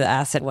ownership of the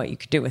asset, what you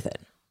could do with it.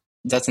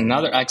 That's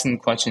another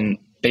excellent question.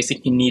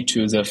 Basically need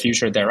to the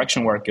future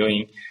direction we're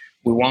going.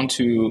 We want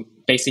to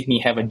basically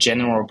have a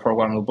general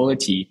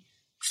programmability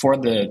for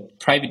the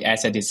private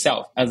asset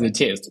itself as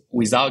it is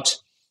without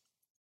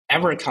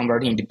ever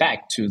converting it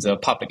back to the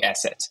public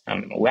asset.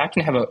 We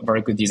actually have a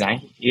very good design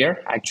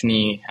here.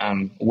 Actually,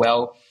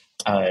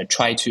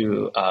 try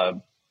to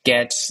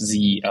get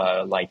the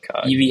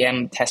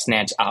EVM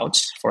testnet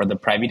out for the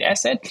private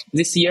asset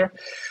this year.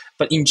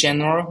 But in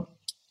general,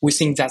 we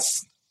think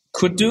that's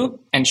could do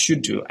and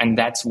should do, and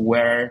that's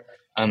where,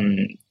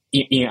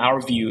 in our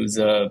view,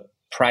 the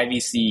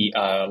privacy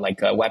a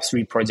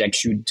Web3 project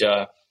should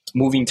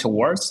moving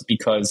towards,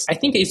 because I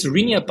think it's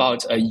really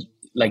about a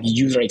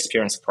user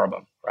experience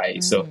problem,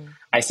 right? So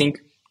I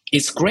think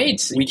it's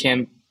great. We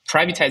can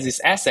privatize this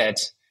asset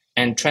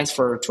and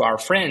transfer to our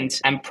friend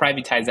and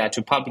privatize that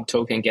to public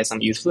token and get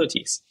some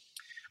utilities.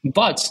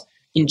 But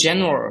in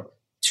general,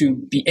 to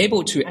be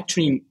able to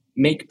actually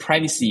make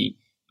privacy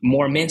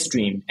more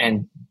mainstream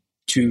and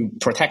to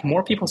protect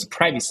more people's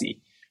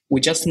privacy, we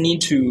just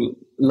need to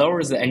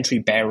lower the entry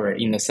barrier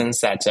in the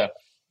sense that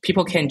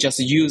people can just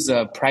use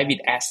a private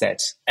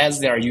asset as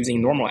they are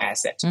using normal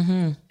assets.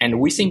 And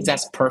we think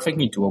that's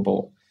perfectly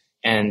doable.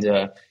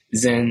 And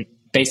then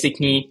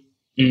basically,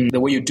 the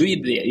way you do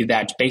it is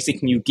that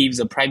basically you give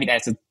the private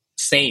asset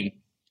same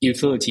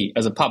utility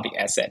as a public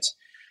asset,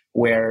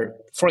 where,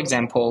 for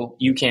example,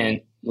 you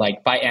can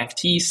like buy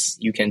NFTs,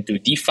 you can do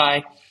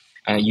DeFi,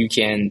 you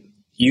can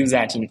use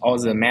that in all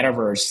the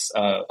metaverse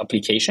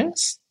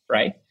applications,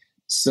 right?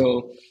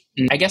 So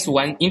I guess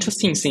one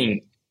interesting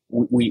thing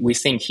we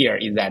think here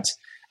is that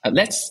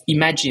let's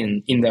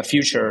imagine in the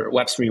future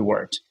Web3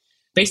 world,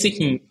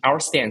 basically our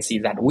stance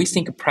is that we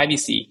think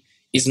privacy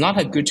is not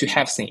a good to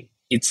have thing.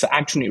 It's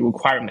actually a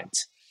requirement.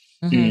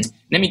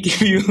 Let me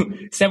give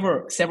you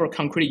several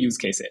concrete use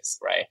cases,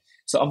 right?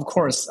 So of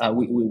course,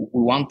 we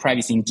want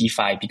privacy in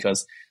DeFi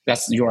because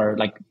that's your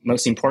like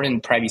most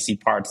important privacy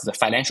part, the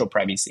financial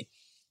privacy.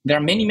 There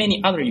are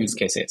many other use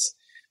cases.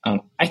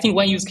 I think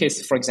one use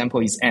case, for example,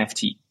 is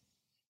NFT,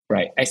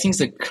 right? I think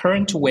the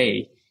current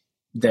way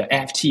the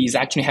NFTs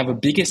actually have a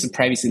biggest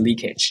privacy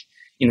leakage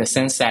in the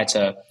sense that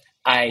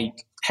I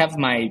have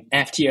my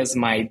NFT as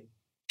my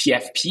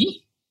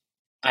PFP.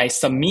 I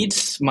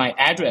submit my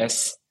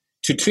address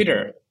to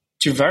Twitter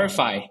to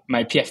verify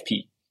my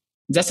PFP.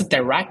 That's a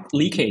direct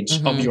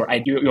leakage of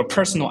your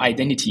personal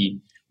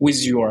identity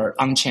with your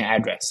on-chain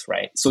address,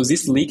 right? So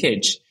this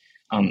leakage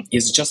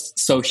is just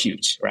so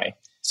huge, right?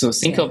 So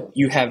think of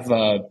you have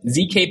a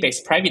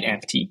ZK-based private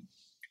NFT.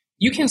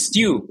 You can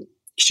still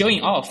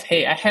showing off,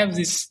 hey, I have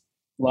this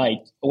like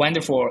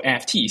wonderful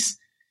NFTs.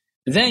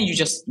 Then you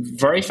just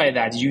verify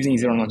that using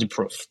zero-knowledge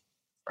proof,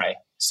 right?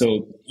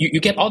 So you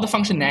get all the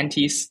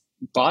functionalities,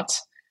 but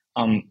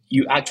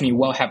you actually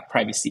will have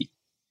privacy.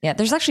 Yeah,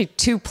 there's actually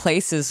two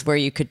places where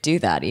you could do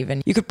that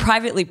even. You could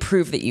privately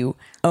prove that you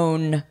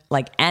own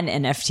like an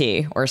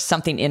NFT or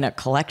something in a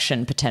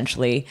collection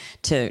potentially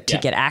to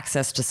get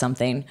access to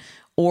something.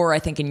 Or I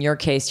think in your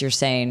case, you're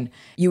saying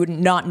you would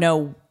not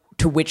know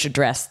to which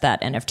address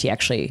that NFT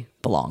actually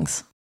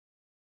belongs.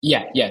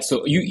 Yeah.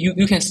 So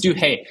you can still,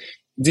 hey,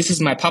 this is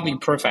my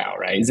public profile,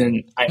 right?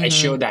 Then I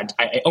show that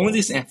I own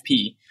this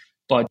NFT,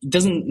 but it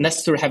doesn't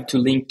necessarily have to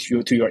link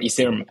to your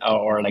Ethereum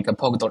or like a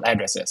Polkadot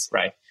addresses,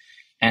 right?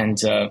 And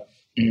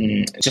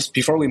just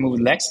before we move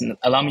next,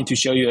 allow me to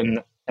show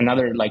you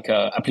another like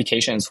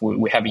applications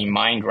we have in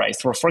mind, right?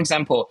 So for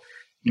example,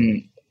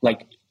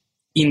 like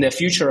in the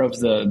future of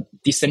the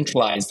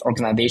decentralized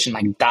organization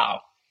like DAO,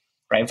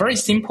 right? Very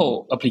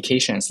simple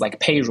applications like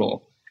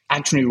payroll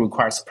actually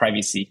requires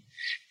privacy.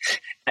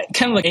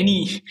 Kind of like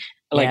any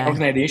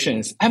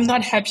organizations. I'm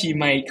not happy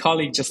my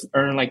colleague just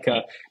earned like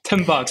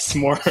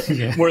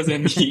 $10 more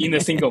than me in a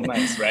single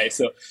month, right?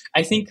 So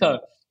I think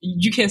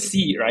you can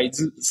see, right?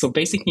 So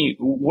basically,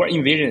 we're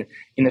envisioning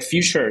in the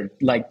future,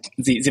 like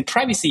the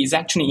privacy is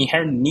actually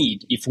inherent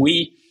need. If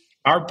we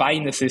are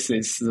buying the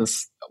thesis,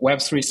 this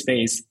Web3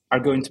 space are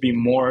going to be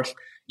more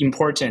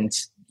important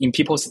in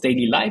people's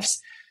daily lives,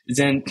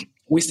 then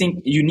we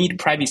think you need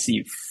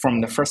privacy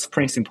from the first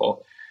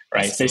principle,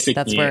 right? Basically,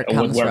 that's where it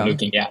comes what we're from.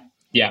 looking at.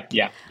 Yeah.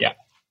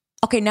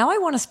 Okay, now I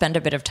want to spend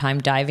a bit of time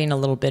diving a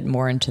little bit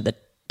more into the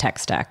tech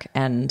stack.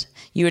 And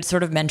you had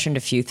sort of mentioned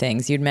a few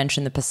things. You'd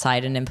mentioned the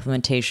Poseidon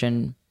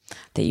implementation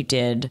that you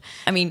did.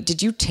 I mean,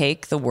 did you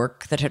take the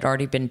work that had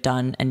already been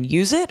done and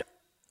use it?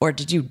 Or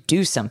did you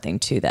do something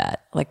to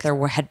that? Like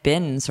had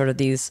been sort of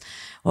these,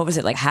 what was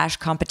it, like hash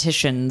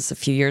competitions a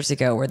few years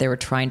ago where they were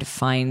trying to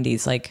find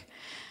these like,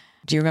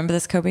 do you remember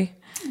this, Kobe?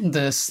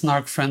 The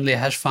snark-friendly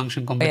hash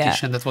function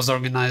competition that was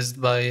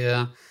organized by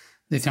the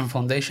Ethereum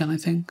Foundation, I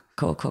think.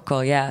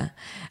 Cool. Yeah.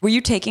 Were you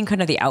taking kind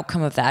of the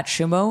outcome of that,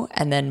 Shumo,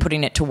 and then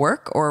putting it to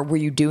work, or were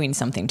you doing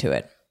something to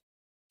it?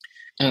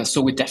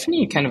 So we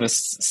definitely kind of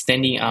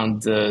standing on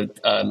the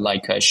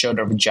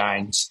shoulder of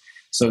giants.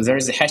 So there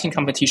is a hashing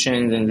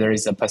competition, and there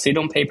is a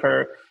Poseidon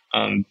paper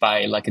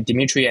by like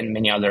Dimitri and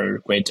many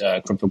other great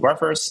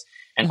cryptographers.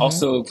 And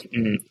also,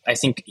 I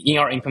think in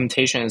our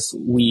implementations,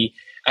 we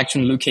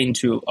actually look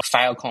into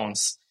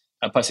Filecoin's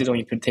Poseidon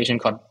implementation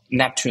called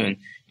Neptune.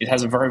 It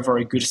has a very,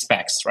 very good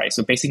specs, right?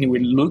 So basically, we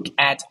look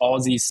at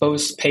all these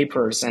both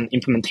papers and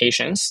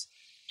implementations,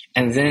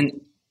 and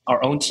then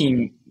our own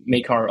team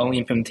make our own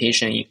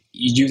implementation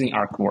using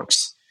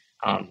ArcWorks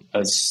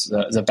as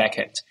the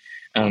backend.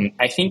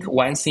 I think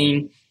one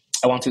thing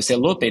I want to say a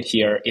little bit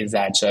here is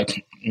that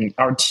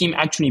our team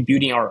actually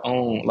building our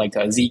own like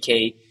a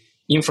ZK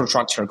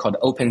infrastructure called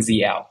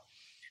OpenZL.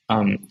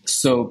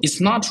 So it's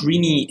not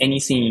really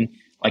anything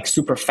like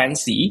super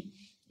fancy,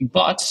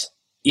 but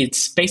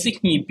it's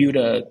basically build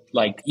a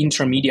like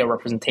intermediate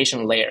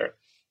representation layer,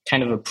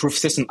 kind of a proof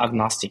system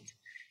agnostic.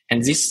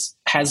 And this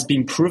has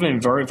been proven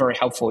very, very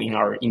helpful in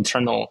our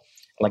internal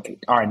like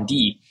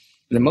R&D.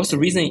 The most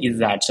reason is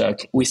that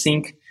we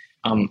think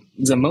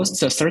the most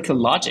circular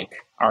logic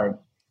are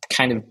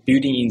kind of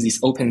building in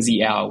this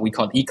OpenZL, we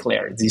call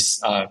Eclair,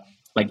 these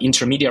like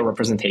intermediate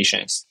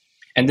representations.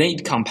 And then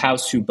it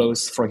compiles to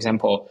both, for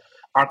example,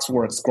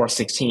 ArcWorks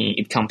Groth16,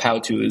 it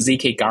compiled to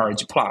ZK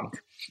Garage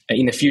Plonk.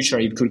 In the future,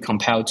 it could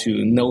compile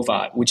to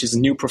Nova, which is a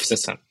new proof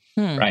system,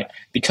 right?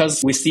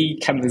 Because we see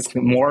kind of this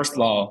Moore's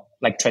law,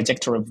 like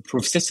trajectory of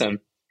proof system,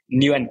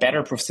 new and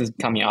better proof system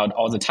coming out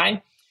all the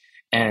time.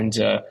 And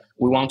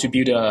we want to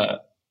build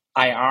a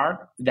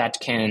IR that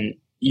can,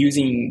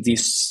 using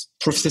this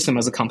proof system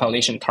as a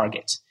compilation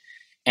target.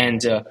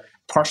 And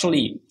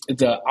partially,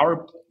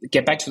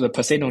 get back to the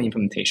Poseidon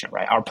implementation,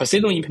 right? Our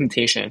Poseidon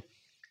implementation,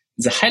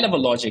 the high-level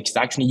logic is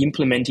actually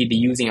implemented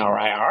using our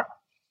IR.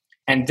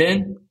 And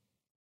then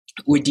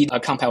we did a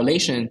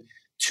compilation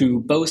to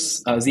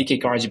both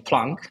ZK Garage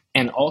Plonk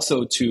and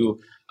also to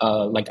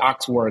like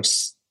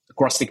ArcWorks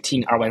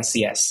Groth16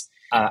 R1CS.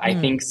 I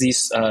think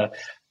this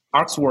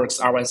ArcWorks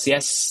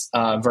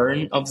R1CS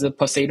version of the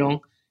Poseidon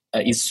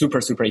is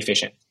super, super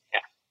efficient.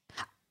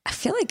 I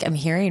feel like I'm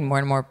hearing more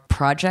and more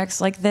projects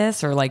like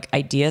this, or like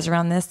ideas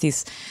around this,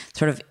 these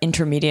sort of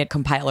intermediate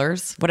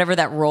compilers, whatever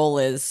that role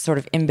is, sort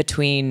of in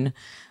between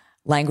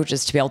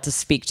languages to be able to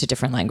speak to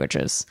different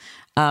languages.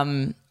 I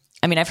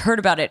mean, I've heard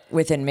about it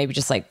within maybe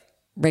just like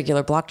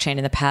regular blockchain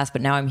in the past,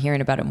 but now I'm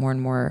hearing about it more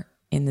and more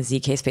in the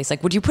ZK space.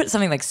 Like, would you put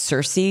something like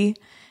Circe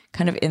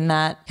kind of in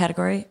that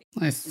category?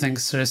 I think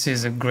Circe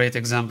is a great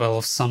example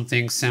of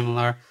something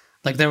similar.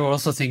 Like, they were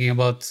also thinking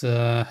about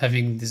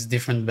having these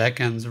different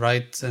backends,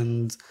 right?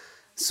 And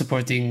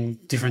supporting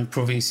different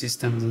proving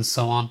systems and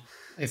so on.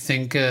 I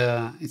think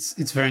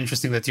it's very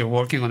interesting that you're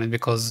working on it,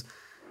 because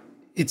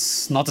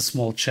it's not a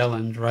small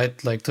challenge,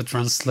 right? Like, to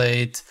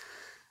translate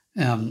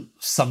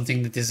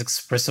something that is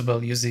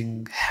expressible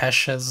using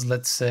hashes,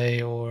 let's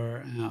say,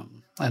 or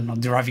I don't know,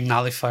 deriving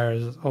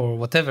nullifiers or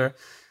whatever,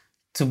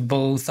 to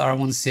both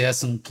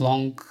R1CS and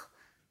Plonk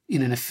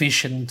in an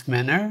efficient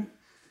manner.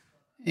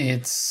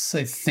 It's,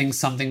 I think,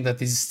 something that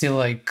is still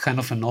like kind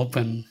of an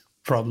open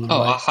problem. Oh,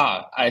 right?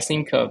 aha. I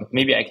think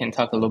maybe I can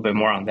talk a little bit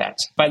more on that.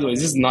 By the way,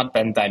 this is not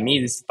done by me.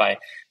 This is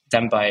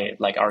done by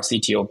like our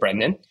CTO,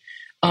 Brandon.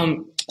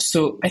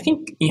 So I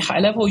think in high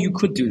level, you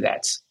could do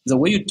that. The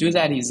way you do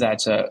that is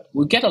that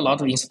we get a lot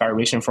of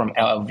inspiration from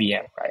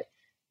LLVM, right?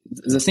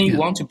 The thing you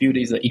want to build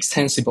is an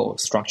extensible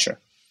structure.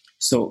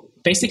 So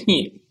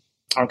basically,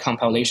 our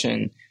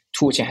compilation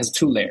toolchain has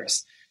two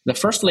layers. The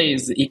first layer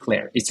is the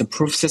Eclair. It's a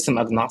proof system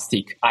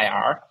agnostic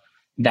IR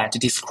that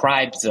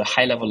describes the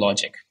high-level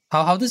logic.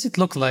 How does it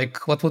look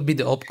like? What would be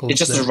the opcode? It's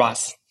just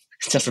Rust.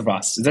 It's just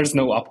Rust. There's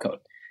no opcode.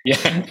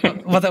 Yeah.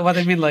 what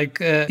I mean,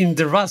 like in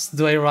the Rust,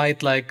 do I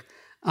write like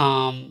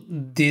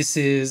this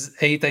is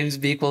A times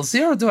B equals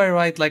 0? Or do I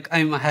write like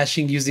I'm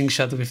hashing using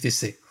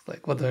SHA-256?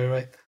 Like, what do I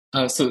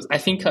write? So I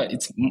think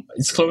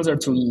it's closer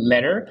to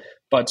letter,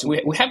 but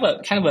we have a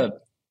kind of a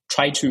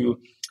try to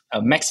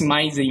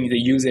maximizing the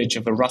usage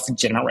of a Rust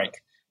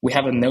generic. We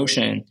have a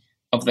notion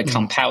of the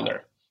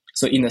compiler.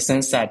 So in the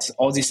sense that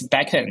all this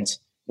backend,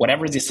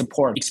 whatever they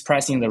support,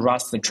 expressing the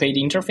Rust trade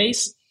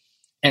interface,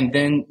 and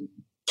then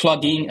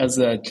plug in as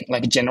a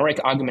like generic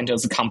argument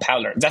as a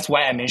compiler. That's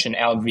why I mentioned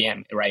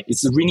LLVM, right?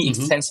 It's really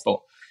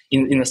extensible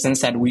in the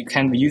sense that we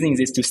can be using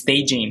this to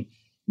staging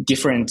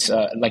different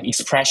like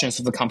expressions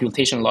of the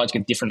computation logic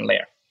at different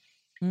layer.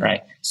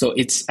 Right. So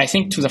it's, I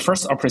think to the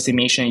first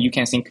approximation, you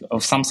can think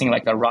of something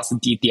like a Rust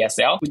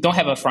DSL. We don't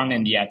have a front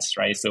end yet,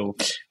 right? So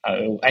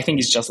I think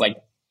it's just like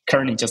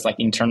currently just like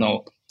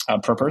internal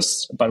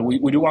purpose, but we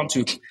do want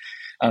to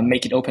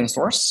make it open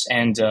source.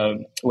 And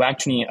we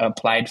actually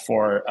applied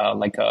for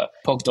like a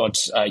Polkadot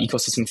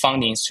ecosystem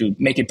fundings to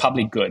make it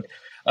public good.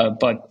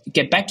 But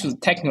get back to the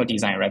technical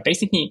design, right?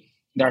 Basically,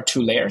 there are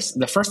two layers.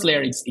 The first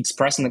layer is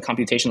expressing the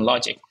computation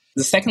logic.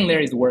 The second layer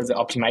is where the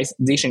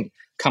optimization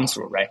comes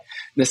through, right?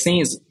 The thing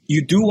is,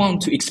 you do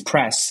want to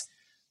express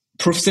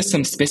proof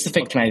system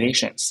specific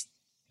optimizations,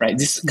 right?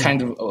 This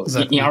kind of,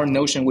 exactly. In our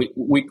notion,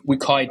 we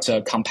call it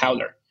a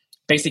compiler.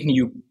 Basically,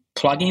 you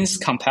plug in this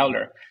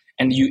compiler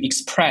and you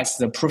express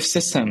the proof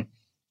system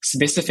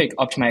specific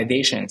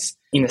optimizations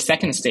in the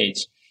second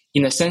stage,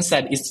 in the sense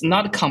that it's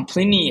not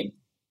completely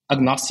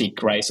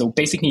agnostic, right? So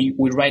basically,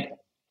 we write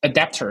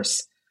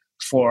adapters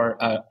for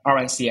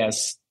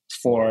R1CS,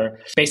 for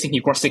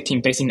basically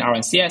Groth16 based in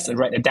R1CS, and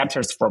write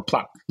adapters for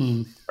Plonk,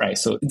 right?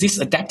 So this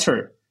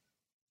adapter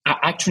are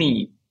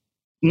actually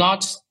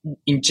not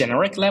in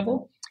generic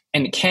level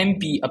and can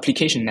be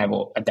application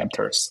level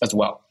adapters as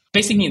well.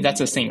 Basically, that's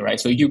the thing, right?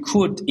 So you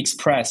could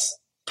express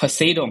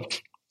Poseidon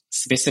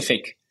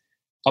specific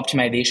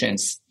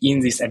optimizations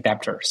in these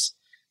adapters.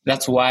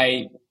 That's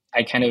why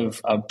I kind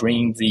of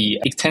bring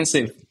the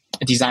extensive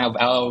design of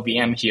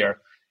LLVM here.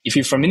 If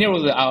you're familiar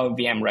with the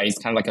LLVM, right, it's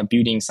kind of like a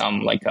building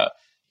some like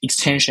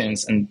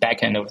extensions and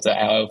backend of the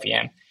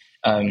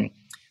LLVM.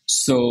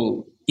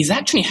 So it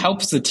actually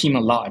helps the team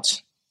a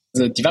lot.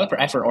 The developer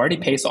effort already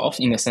pays off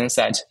in the sense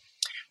that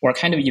we're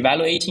kind of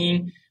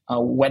evaluating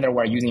whether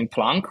we're using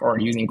Plonk or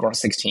using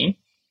Groth16,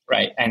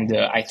 right? And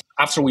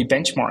after we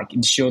benchmark,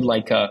 it showed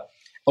like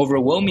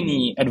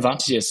overwhelming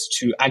advantages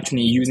to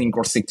actually using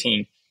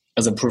Groq16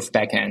 as a proof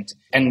backend.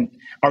 And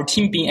our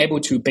team being able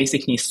to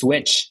basically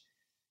switch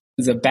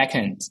the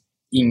backend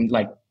in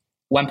like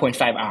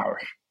 1.5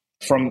 hours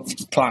from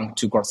Plonk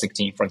to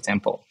Groq16, for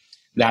example.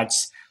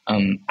 That's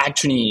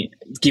actually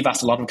give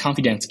us a lot of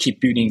confidence to keep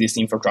building this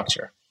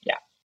infrastructure. Yeah.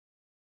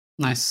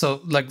 Nice.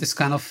 So like this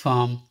kind of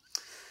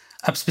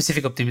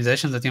app-specific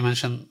optimization that you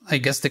mentioned, I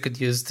guess they could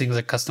use things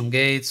like custom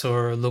gates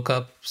or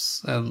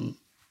lookups and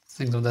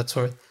things of that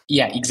sort.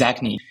 Yeah,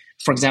 exactly.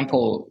 For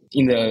example,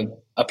 in the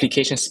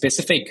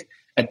application-specific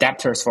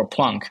adapters for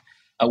Plonk,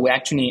 we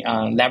actually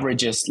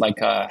leverages like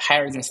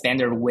higher than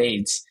standard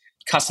weights,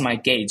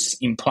 customized gates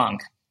in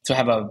Plonk to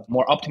have a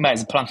more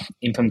optimized Plonk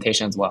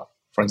implementation as well,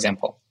 for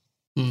example.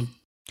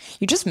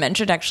 You just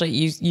mentioned, actually,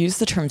 you used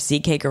the term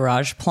ZK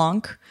Garage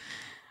Plonk,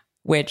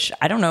 which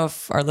I don't know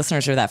if our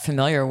listeners are that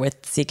familiar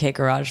with ZK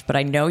Garage, but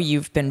I know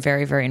you've been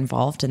very, very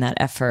involved in that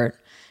effort.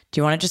 Do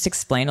you want to just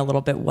explain a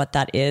little bit what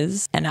that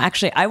is? And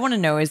actually, I want to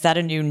know, is that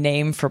a new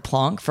name for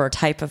Plonk, for a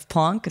type of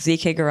Plonk,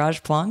 ZK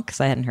Garage Plonk?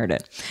 Because I hadn't heard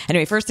it.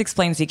 Anyway, first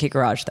explain ZK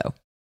Garage, though.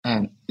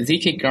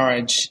 ZK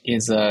Garage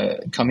is a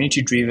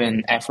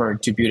community-driven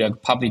effort to build a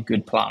public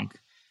good Plonk.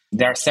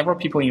 There are several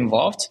people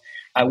involved.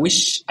 I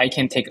wish I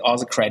can take all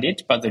the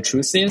credit, but the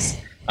truth is,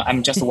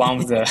 I'm just one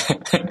of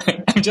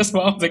the I'm just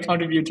one of the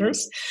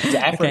contributors. The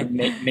effort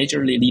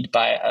majorly led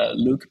by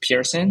Luke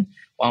Pearson,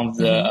 one of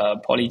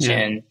the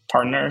Polychain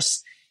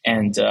partners.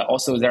 And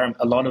also there are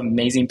a lot of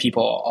amazing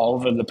people all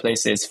over the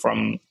places,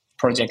 from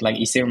project like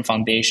Ethereum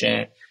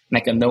Foundation,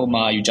 like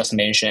Anoma you just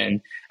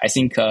mentioned. I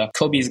think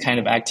Kobe is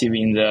kind of active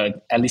in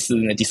at least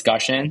in the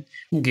discussion.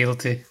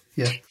 Guilty,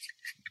 yeah.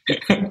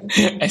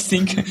 I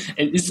think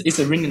it's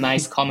a really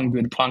nice common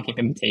good Plonk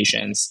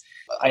implementations.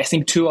 I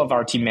think two of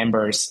our team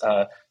members,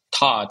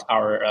 Todd,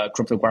 our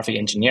cryptographic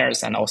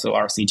engineers, and also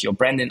our CTO,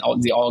 Brandon,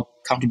 they all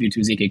contribute to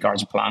ZK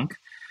Garage Plonk.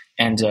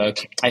 And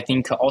I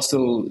think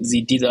also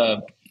they did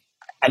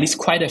at least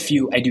quite a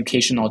few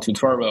educational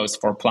tutorials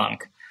for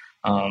Plonk.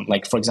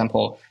 Like, for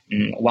example,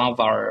 one of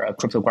our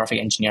cryptographic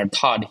engineer,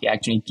 Todd, he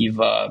actually give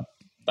a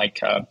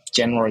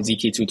general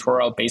ZK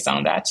tutorial based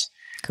on that.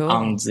 Cool.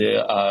 On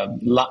the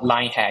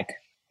line hack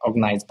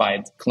organized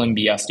by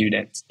Columbia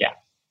students. Yeah.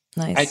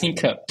 Nice. I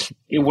think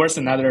it was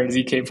another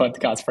ZK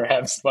podcast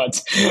perhaps,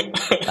 but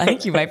I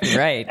think you might be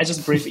right. I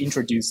just briefly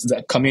introduced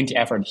the community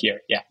effort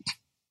here. Yeah.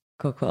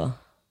 Cool.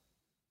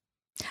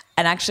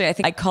 And actually, I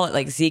think I call it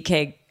like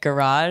ZK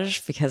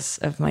Garage because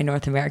of my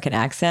North American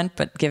accent,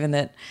 but given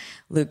that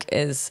Luke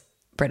is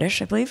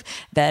British, I believe,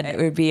 that it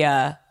would be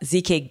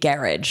ZK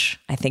Garage,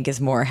 I think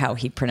is more how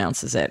he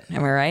pronounces it.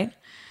 Am I right?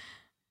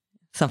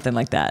 Something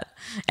like that.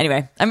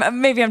 Anyway,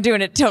 maybe I'm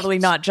doing it totally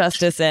not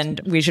justice,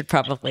 and we should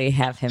probably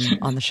have him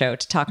on the show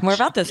to talk more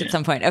about this at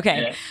some point.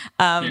 Okay.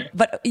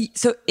 But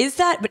so is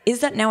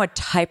that now a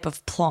type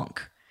of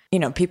Plonk? You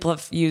know, people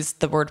have used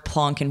the word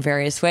Plonk in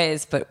various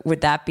ways, but would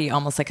that be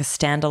almost like a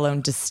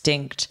standalone,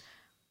 distinct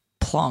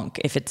Plonk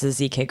if it's a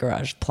ZK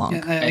Garage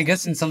Plonk? Yeah, I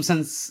guess in some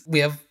sense we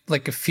have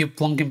like a few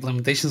Plonk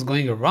implementations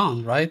going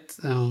around, right?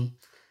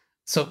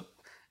 So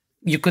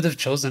you could have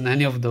chosen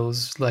any of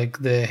those, like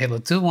the Halo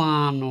 2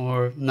 one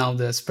or now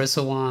the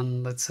Espresso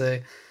one, let's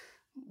say.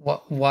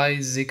 Why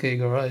ZK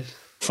Garage?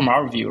 From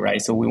our view, right?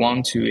 So we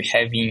want to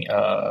having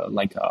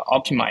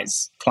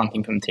optimize Plonk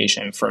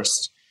implementation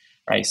first,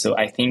 right? So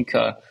I think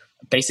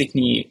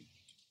basically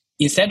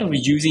instead of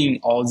using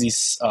all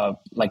these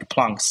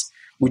Plonks,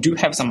 we do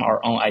have some of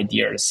our own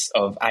ideas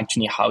of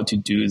actually how to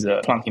do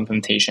the Plonk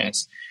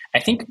implementations. I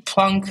think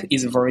Plonk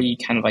is very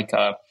kind of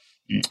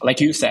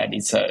like you said,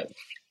 it's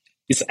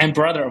an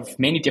umbrella of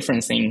many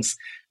different things.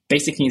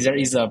 Basically, there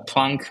is a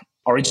Plonk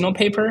original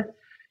paper,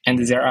 and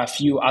there are a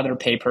few other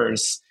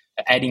papers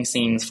adding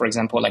things, for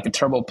example, like a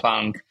Turbo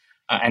Plonk,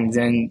 and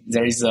then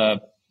there is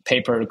a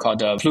paper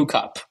called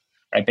Lookup,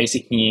 right?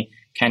 Basically,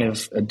 kind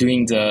of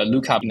doing the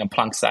lookup in the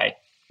Plonk side.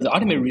 The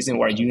ultimate reason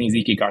we're using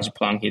ZK Garage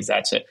Plonk is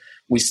that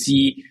we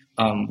see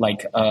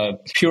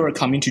pure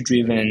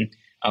community-driven,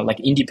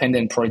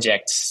 independent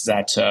projects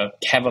that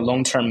have a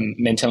long-term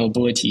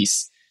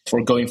maintainabilities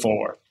for going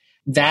forward.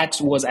 That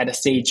was at a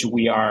stage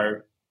we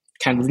are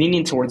kind of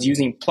leaning towards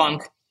using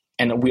Plonk,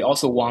 and we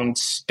also want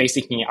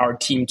basically our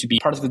team to be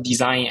part of the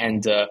design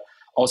and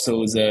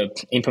also the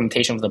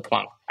implementation of the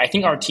Plonk. I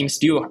think our team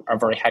still are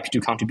very happy to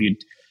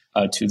contribute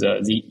to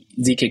the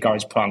ZK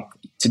Garage Plonk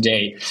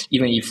today,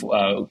 even if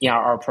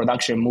our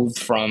production moved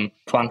from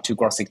Plonk to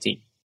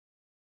Groq16.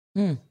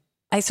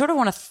 I sort of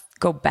want to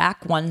go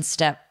back one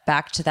step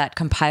back to that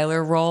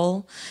compiler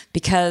role,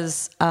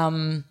 because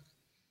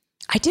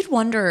I did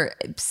wonder,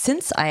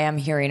 since I am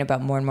hearing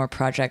about more and more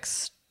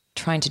projects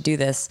trying to do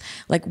this,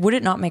 like, would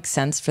it not make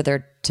sense for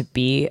there to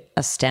be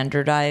a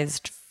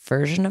standardized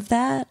version of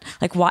that?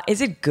 Like, why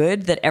is it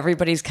good that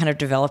everybody's kind of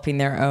developing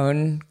their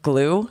own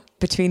glue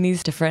between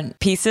these different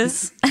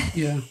pieces?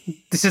 Yeah.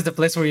 This is the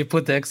place where you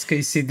put the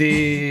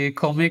XKCD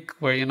comic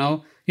where,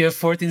 You have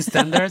 14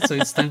 standards, so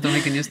it's time to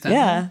make a new standard.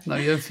 Yeah. Now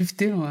you have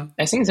 15. Well,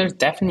 I think there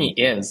definitely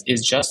is.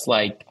 It's just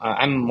like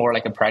I'm more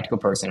like a practical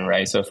person,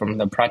 right? So from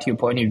the practical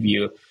point of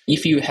view,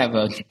 if you have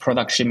a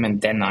product shipment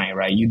deadline,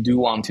 right, you do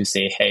want to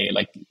say, hey,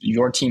 like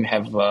your team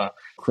have a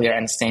clear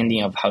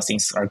understanding of how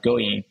things are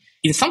going.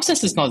 In some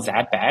sense, it's not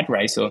that bad,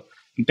 right? So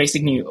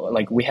basically,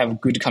 like we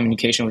have good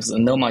communication with the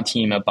Anoma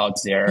team about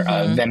their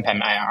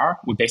Vampam IR.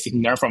 We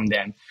basically learn from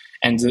them.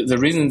 And the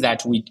reason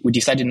that we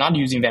decided not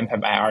using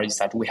Vampam IR is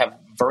that we have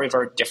very,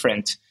 very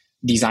different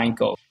design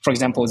goals. For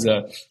example,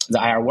 the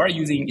IR we're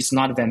using is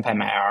not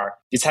Vampam IR.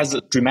 It has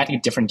a dramatically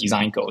different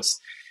design goals.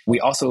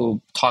 We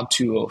also talked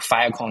to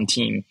Firecon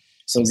team.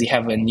 So they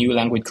have a new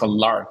language called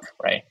Lark,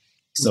 right?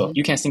 So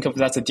you can think of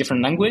that as a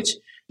different language.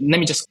 Let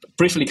me just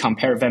briefly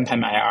compare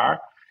Vampam IR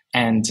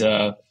and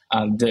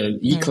the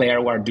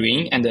Eclair we're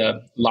doing and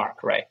the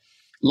Lark, right?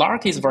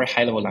 Lark is a very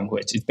high-level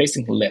language. It's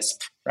basically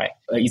Lisp, right?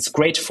 It's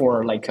great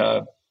for like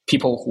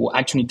people who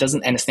actually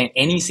doesn't understand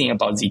anything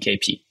about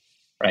ZKP,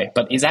 right?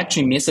 But it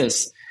actually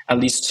misses, at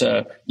least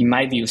in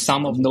my view,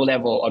 some of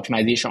low-level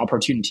optimization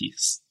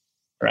opportunities,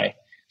 right?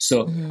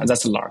 So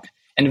that's Lark.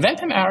 And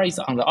Vampam IR is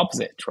on the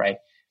opposite, right?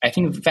 I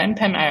think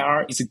Vampam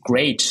IR is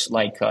great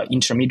like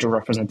intermediate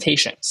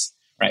representations,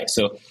 right?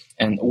 So,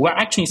 and we're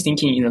actually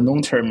thinking in the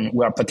long term,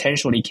 we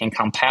potentially can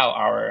compile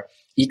our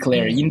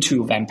Eclair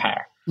into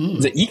Vampire.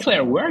 The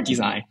Eclair we're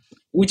design,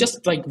 we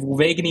just like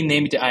vaguely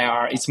named it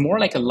IR. It's more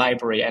like a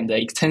library and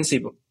an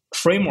extensive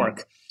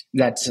framework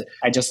that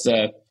I just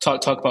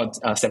talked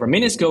about several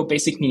minutes ago,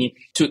 basically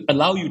to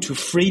allow you to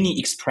freely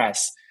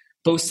express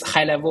both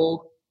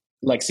high-level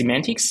like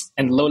semantics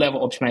and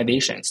low-level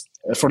optimizations.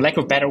 For lack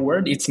of a better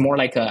word, it's more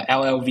like a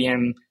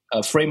LLVM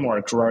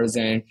framework rather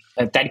than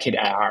a dedicated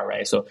IR,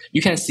 right? So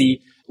you can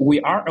see we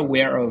are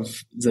aware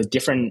of the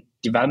different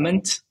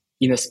development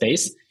in the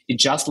space.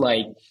 It's just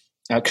like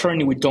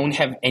currently we don't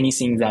have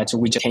anything that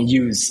we just can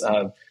use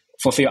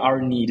fulfill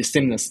our need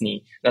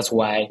seamlessly. That's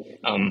why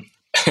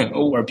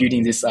we're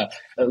building this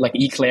like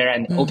Eclair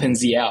and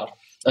OpenZL,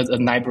 a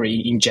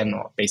library in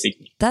general,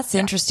 basically. That's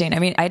interesting. I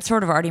mean, I'd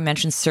sort of already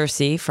mentioned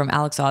Circe from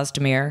Alex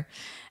Ozdemir,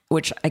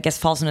 which I guess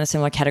falls in a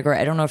similar category.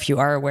 I don't know if you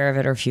are aware of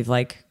it or if you've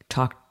like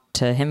talked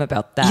to him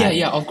about that.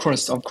 Yeah, of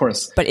course.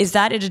 But is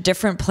that at a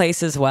different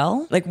place as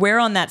well? Like where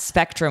on that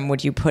spectrum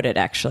would you put it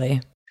actually?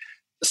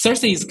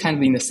 Circe is kind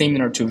of in the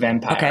similar to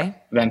Vampire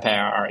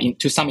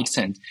to some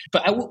extent.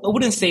 But I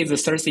wouldn't say the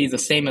Circe is the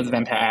same as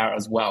Vampire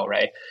as well,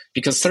 right?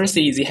 Because Circe,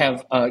 they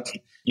have,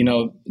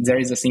 there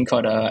is a thing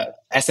called a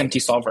SMT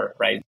solver,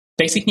 right?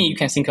 Basically, you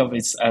can think of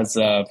it as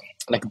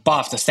like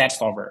BOF, the set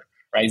solver,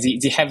 right?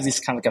 They have this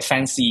kind of like a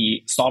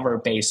fancy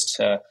solver-based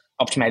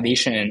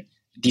optimization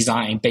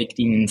design baked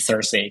in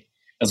Circe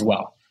as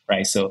well,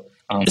 right? So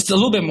it's a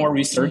little bit more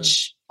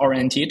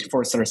research-oriented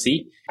for Circe.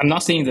 I'm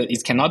not saying that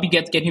it cannot be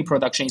getting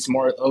production. It's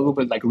more a little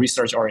bit like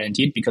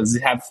research-oriented because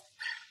they have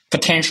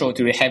potential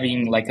to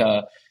having like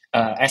a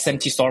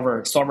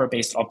SMT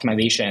solver-based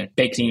optimization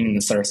baked in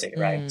Circe,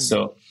 right?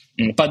 So,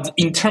 but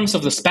in terms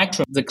of the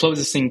spectrum, the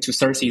closest thing to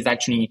Circe is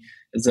actually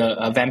the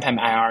Vampam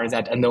IR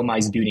that Anoma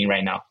is building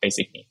right now,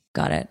 basically.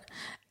 Got it.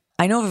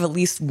 I know of at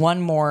least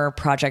one more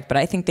project, but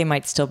I think they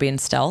might still be in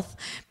stealth.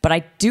 But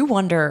I do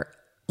wonder,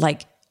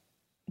 like,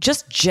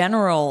 just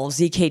general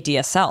ZK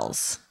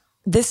DSLs,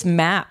 this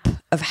map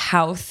of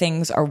how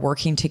things are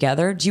working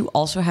together, do you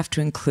also have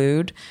to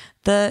include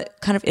the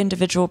kind of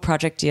individual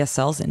project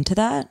DSLs into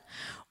that?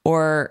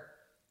 Or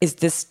is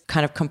this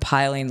kind of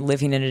compiling,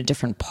 living in a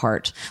different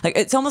part? Like,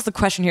 it's almost the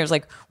question here is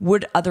like,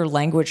 would other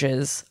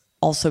languages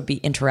also be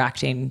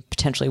interacting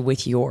potentially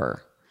with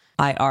your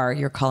IR,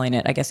 you're calling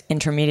it, I guess,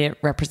 intermediate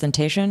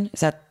representation?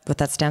 Is that what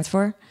that stands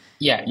for?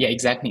 Yeah,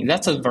 exactly.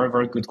 That's a very,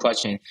 very good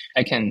question.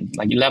 I can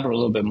like elaborate a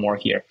little bit more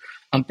here.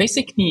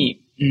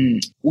 Basically,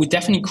 we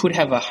definitely could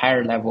have a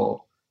higher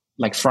level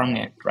like front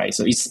end, right?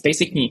 So it's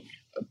basically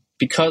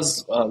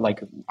because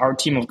like our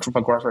team of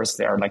cryptographers,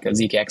 they are like a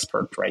ZK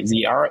expert, right?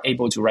 They are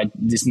able to write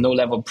these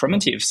low-level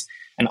primitives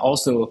and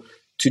also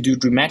to do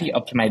dramatic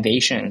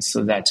optimization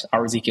so that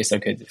our ZK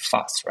circuit is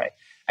fast, right?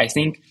 I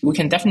think we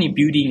can definitely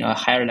build in a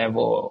higher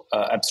level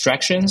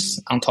abstractions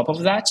on top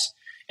of that.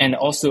 And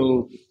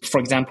also, for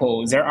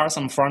example, there are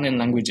some front-end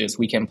languages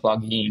we can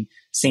plug in,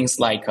 things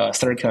like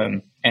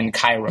Circum and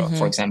Cairo,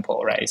 for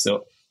example, right?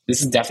 So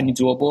this is definitely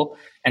doable.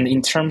 And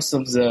in terms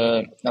of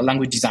the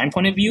language design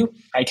point of view,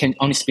 I can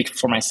only speak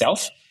for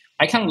myself.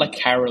 I kind of like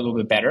Cairo a little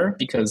bit better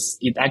because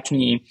it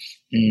actually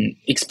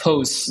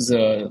exposes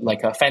the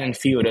like a fat and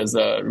field as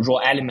a raw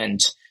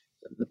element,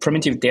 the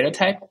primitive data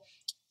type,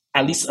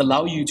 at least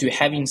allow you to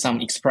having some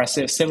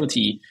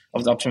expressivity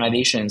of the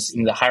optimizations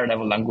in the higher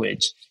level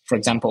language. For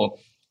example,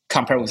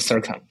 compared with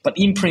Circum. But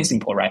in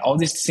principle, right, all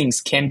these things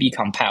can be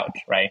compiled,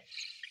 right?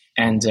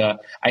 And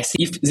I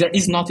see if there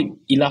is not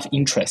enough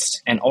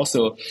interest, and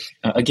also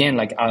again,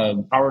 like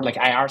our like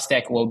IR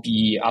stack will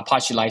be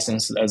Apache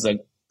licensed as a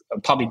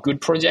public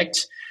good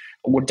project.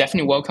 We'll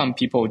definitely welcome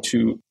people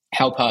to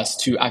help us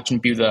to actually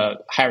build a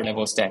higher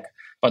level stack.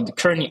 But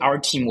currently, our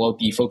team will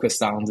be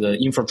focused on the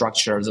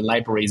infrastructure, the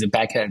library, the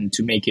backend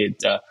to make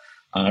it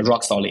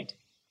rock solid,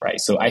 right?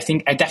 So I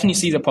think I definitely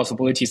see the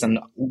possibilities, and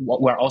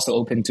we're also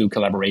open to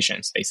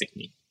collaborations,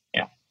 basically.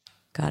 Yeah.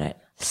 Got it.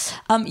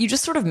 You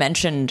just sort of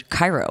mentioned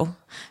Cairo,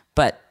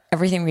 but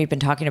everything we've been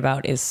talking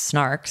about is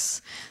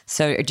snarks.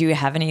 So do you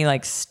have any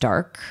like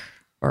Stark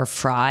or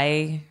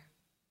Fry,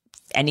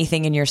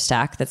 anything in your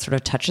stack that sort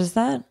of touches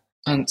that?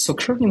 So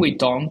currently we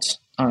don't,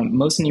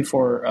 mostly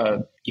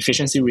for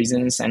efficiency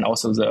reasons and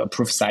also the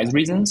proof size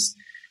reasons,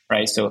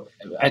 right? So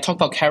I talk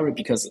about Cairo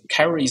because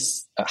Cairo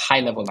is a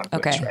high-level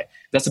language, right?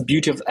 That's the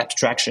beauty of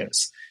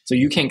abstractions. So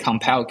you can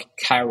compile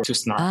Cairo to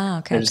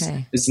Snark.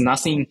 There's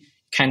nothing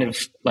kind of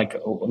like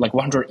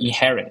 100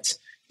 inherent,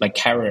 like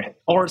Cairo,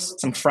 or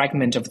some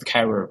fragment of the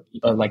Cairo,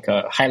 like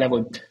a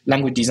high-level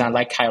language design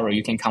like Cairo,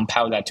 you can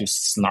compile that to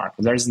Snark.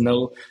 There's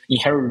no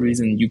inherent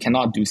reason you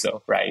cannot do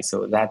so, right?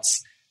 So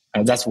that's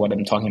what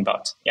I'm talking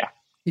about. Yeah.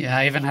 Yeah,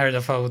 I even heard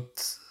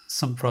about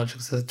some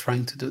projects that are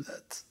trying to do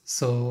that.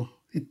 So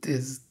it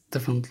is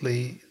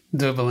definitely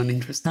doable and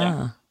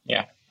interesting.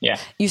 Yeah.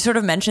 You sort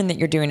of mentioned that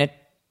you're doing a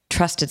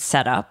trusted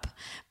setup,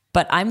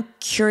 but I'm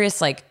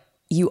curious, like,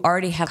 you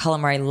already have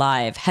Calamari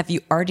live. Have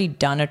you already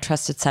done a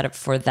trusted setup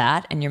for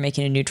that, and you're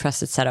making a new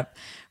trusted setup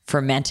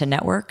for Manta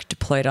Network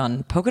deployed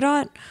on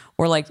Polkadot?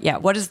 Or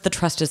what is the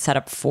trusted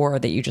setup for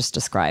that you just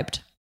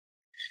described?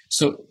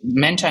 So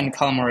Manta and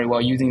Calamari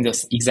were using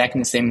exactly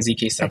the same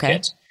ZK circuit.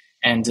 Okay.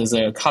 And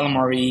the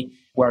Calamari,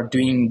 we're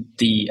doing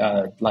the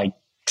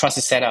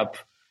trusted setup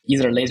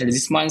either later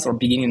this month or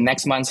beginning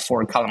next month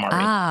for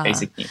Calamari,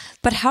 basically.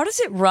 But how does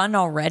it run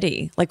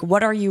already? Like,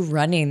 what are you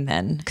running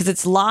then? Because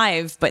it's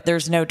live, but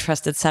there's no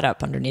trusted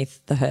setup underneath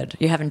the hood.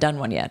 You haven't done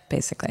one yet,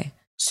 basically.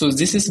 So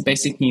this is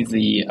basically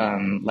the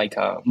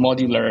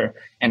modular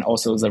and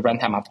also the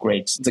runtime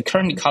upgrades. The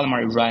current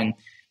Calamari run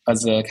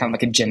as a kind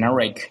of like a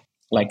generic,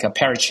 like a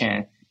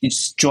parachain.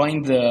 It's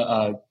joined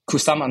the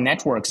Kusama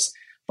networks,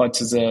 but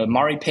the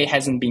MariPay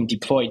hasn't been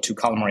deployed to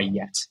Calamari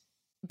yet.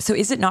 So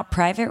is it not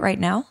private right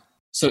now?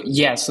 So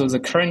the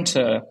current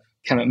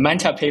kind of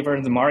Manta Pay version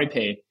of the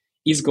MariPay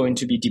is going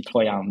to be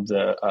deployed on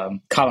the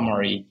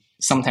Calamari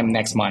sometime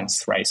next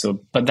month, right?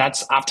 So, but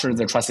that's after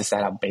the trusted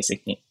setup,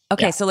 basically.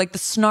 Okay, so like the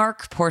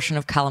Snark portion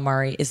of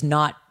Calamari is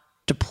not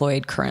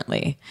deployed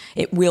currently.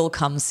 It will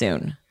come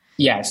soon.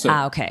 Yeah. So,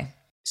 okay.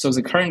 So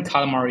the current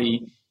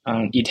Calamari,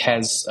 it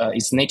has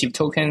its native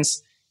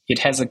tokens. It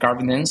has a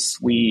governance.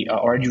 We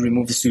already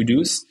removed the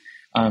sudos.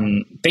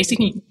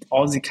 Basically,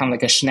 all the kind of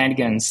like a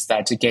shenanigans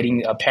that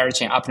getting a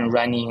parachain up and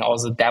running, all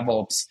the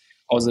DevOps,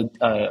 all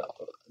the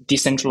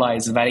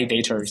decentralized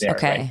validators there.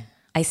 Okay, right?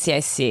 I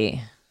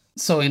see.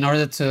 So in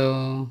order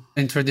to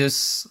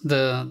introduce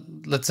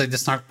let's say the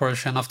Snark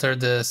portion after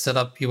the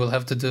setup, you will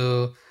have to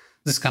do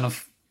this kind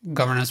of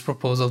governance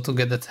proposal to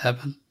get that to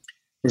happen.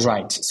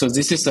 Right. So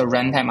this is a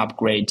runtime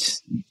upgrade,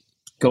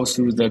 goes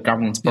through the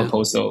governance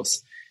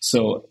proposals.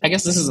 So I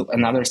guess this is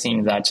another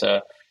thing that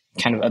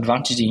kind of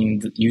advantage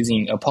in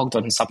using a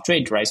Polkadot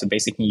substrate, right? So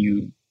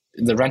basically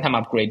the runtime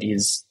upgrade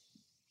is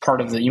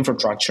part of the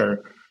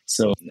infrastructure.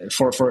 So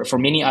for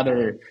many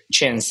other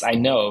chains, I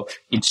know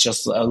it's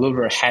just a little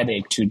bit of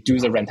headache to do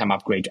the runtime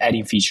upgrade,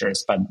 adding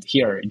features. But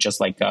here, it's just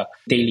like a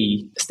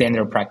daily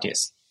standard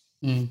practice.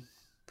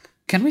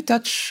 Can we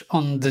touch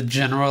on the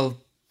general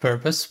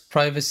purpose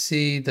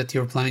privacy that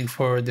you're planning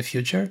for the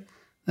future?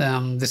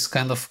 This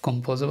kind of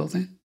composable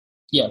thing?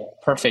 Yeah,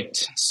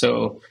 perfect.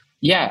 So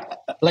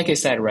like I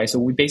said, right? So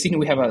we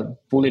have a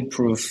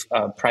bulletproof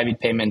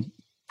private payment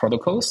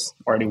protocols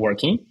already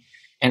working.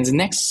 And the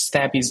next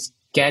step is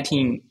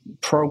getting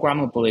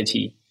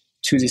programmability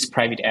to this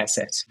private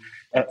asset.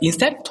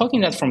 Instead of talking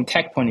that from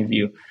tech point of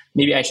view,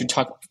 maybe I should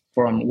talk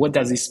from what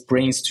does this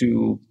brings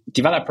to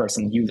developers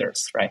and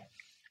users, right?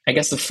 I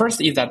guess the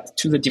first is that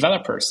to the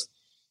developers,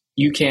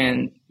 you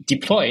can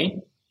deploy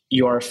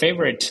your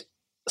favorite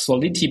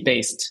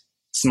Solidity-based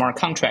smart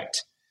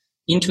contract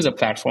into the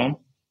platform,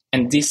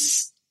 and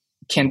this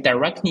can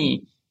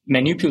directly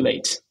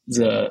manipulate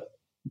the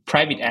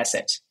private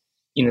asset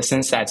in the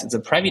sense that the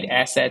private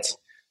asset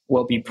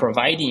will be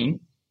providing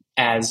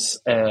as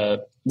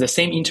the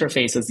same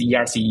interface as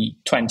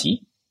ERC20,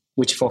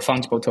 which for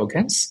fungible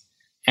tokens,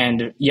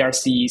 and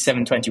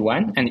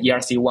ERC721 and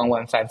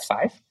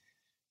ERC1155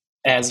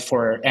 as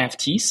for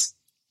NFTs,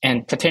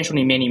 and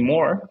potentially many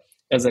more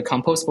as a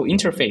composable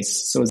interface.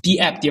 So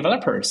the app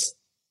developers,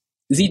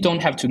 they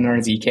don't have to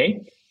learn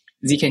ZK.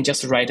 They can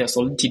just write a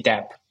Solidity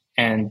dApp,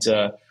 and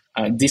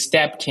this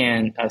dApp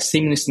can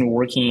seamlessly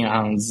working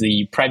on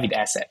the private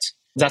asset.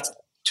 That's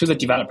to the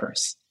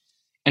developers.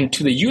 And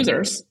to the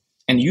users,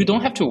 and you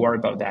don't have to worry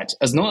about that.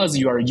 As long as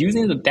you are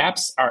using the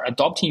dApps are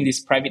adopting this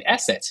private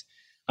asset,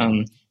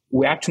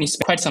 we actually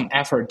spent quite some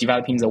effort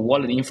developing the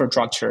wallet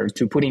infrastructure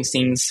to putting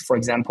things, for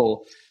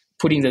example,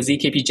 putting the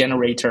ZKP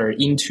generator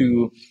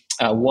into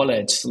a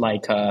wallet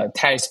like a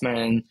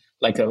Talisman,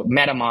 like a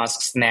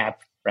MetaMask,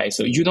 Snap, right?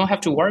 So you don't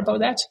have to worry about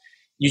that.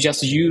 You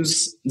just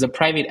use the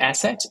private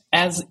asset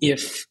as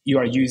if you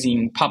are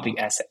using public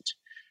asset,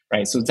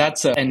 right? So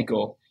that's the end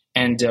goal.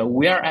 And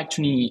we are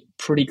actually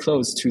pretty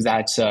close to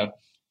that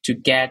to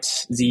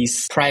get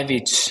these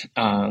private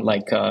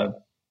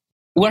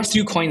we're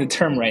still coining the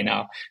term right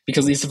now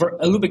because it's a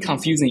little bit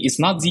confusing. It's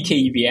not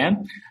ZK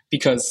EVM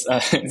because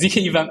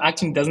ZK EVM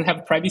actually doesn't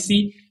have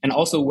privacy, and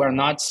also we're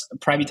not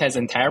privatized the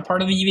entire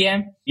part of the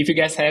EVM. If you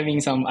guys having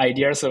some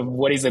ideas of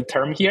what is the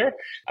term here,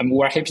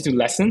 we're happy to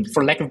listen.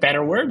 For lack of a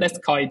better word, let's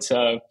call it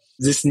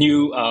this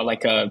new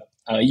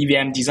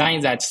EVM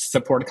design that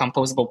support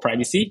composable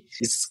privacy.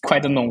 It's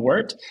quite a known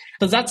word,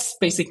 but that's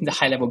basically the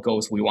high level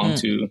goals we want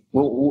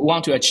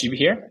to achieve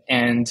here.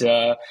 And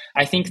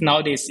I think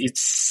nowadays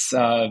it's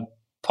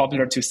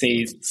popular to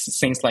say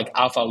things like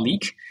alpha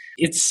leak.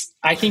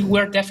 I think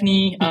we're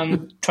definitely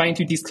trying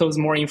to disclose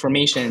more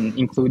information,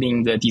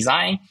 including the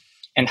design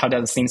and how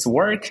does things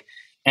work,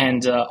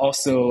 and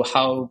also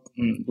how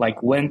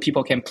when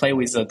people can play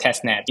with the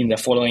testnet in the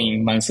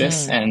following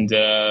months. And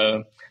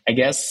I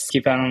guess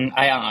keep an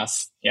eye on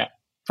us. Yeah,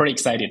 pretty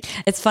excited.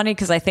 It's funny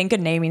because I think a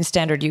naming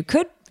standard you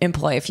could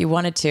employ if you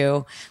wanted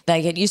to.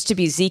 Like it used to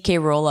be ZK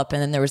Rollup,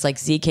 and then there was like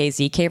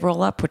ZK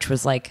Rollup, which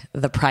was like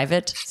the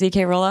private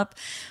ZK Rollup.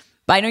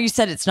 But I know you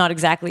said it's not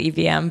exactly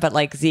EVM, but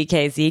like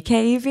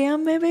ZK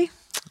EVM maybe?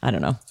 I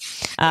don't know.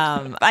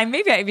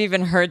 I've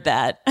even heard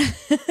that.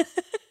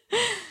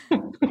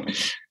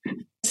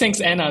 Thanks,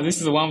 Anna.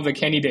 This is one of the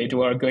candidates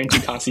we are going to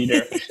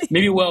consider.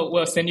 Maybe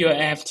we'll send you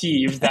an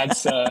NFT if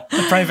that's a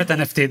private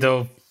NFT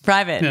though.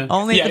 Private,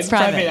 only if it's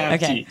private. NFT.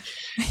 Okay.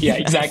 Yeah,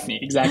 exactly.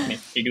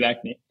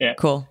 Yeah.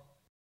 Cool.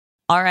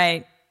 All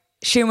right,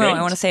 Xuemo,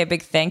 I want to say a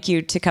big thank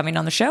you to coming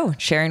on the show,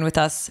 sharing with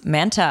us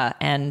Manta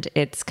and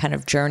its kind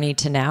of journey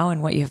to now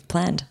and what you have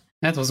planned.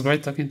 Yeah, it was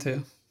great talking to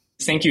you.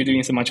 Thank you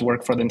doing so much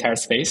work for the entire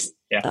space.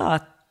 Yeah.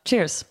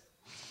 Cheers.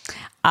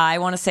 I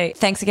want to say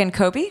thanks again,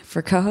 Kobe,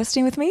 for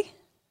co-hosting with me.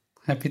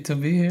 Happy to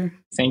be here.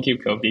 Thank you,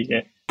 Kobe.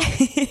 Yeah.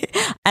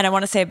 And I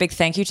want to say a big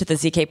thank you to the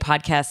ZK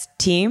Podcast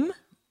team,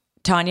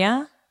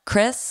 Tanya,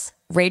 Chris,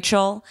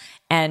 Rachel,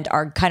 and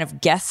our kind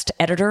of guest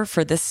editor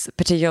for this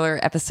particular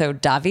episode,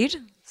 David.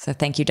 So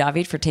thank you,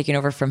 David, for taking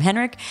over from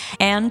Henrik.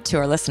 And to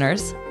our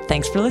listeners,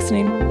 thanks for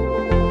listening.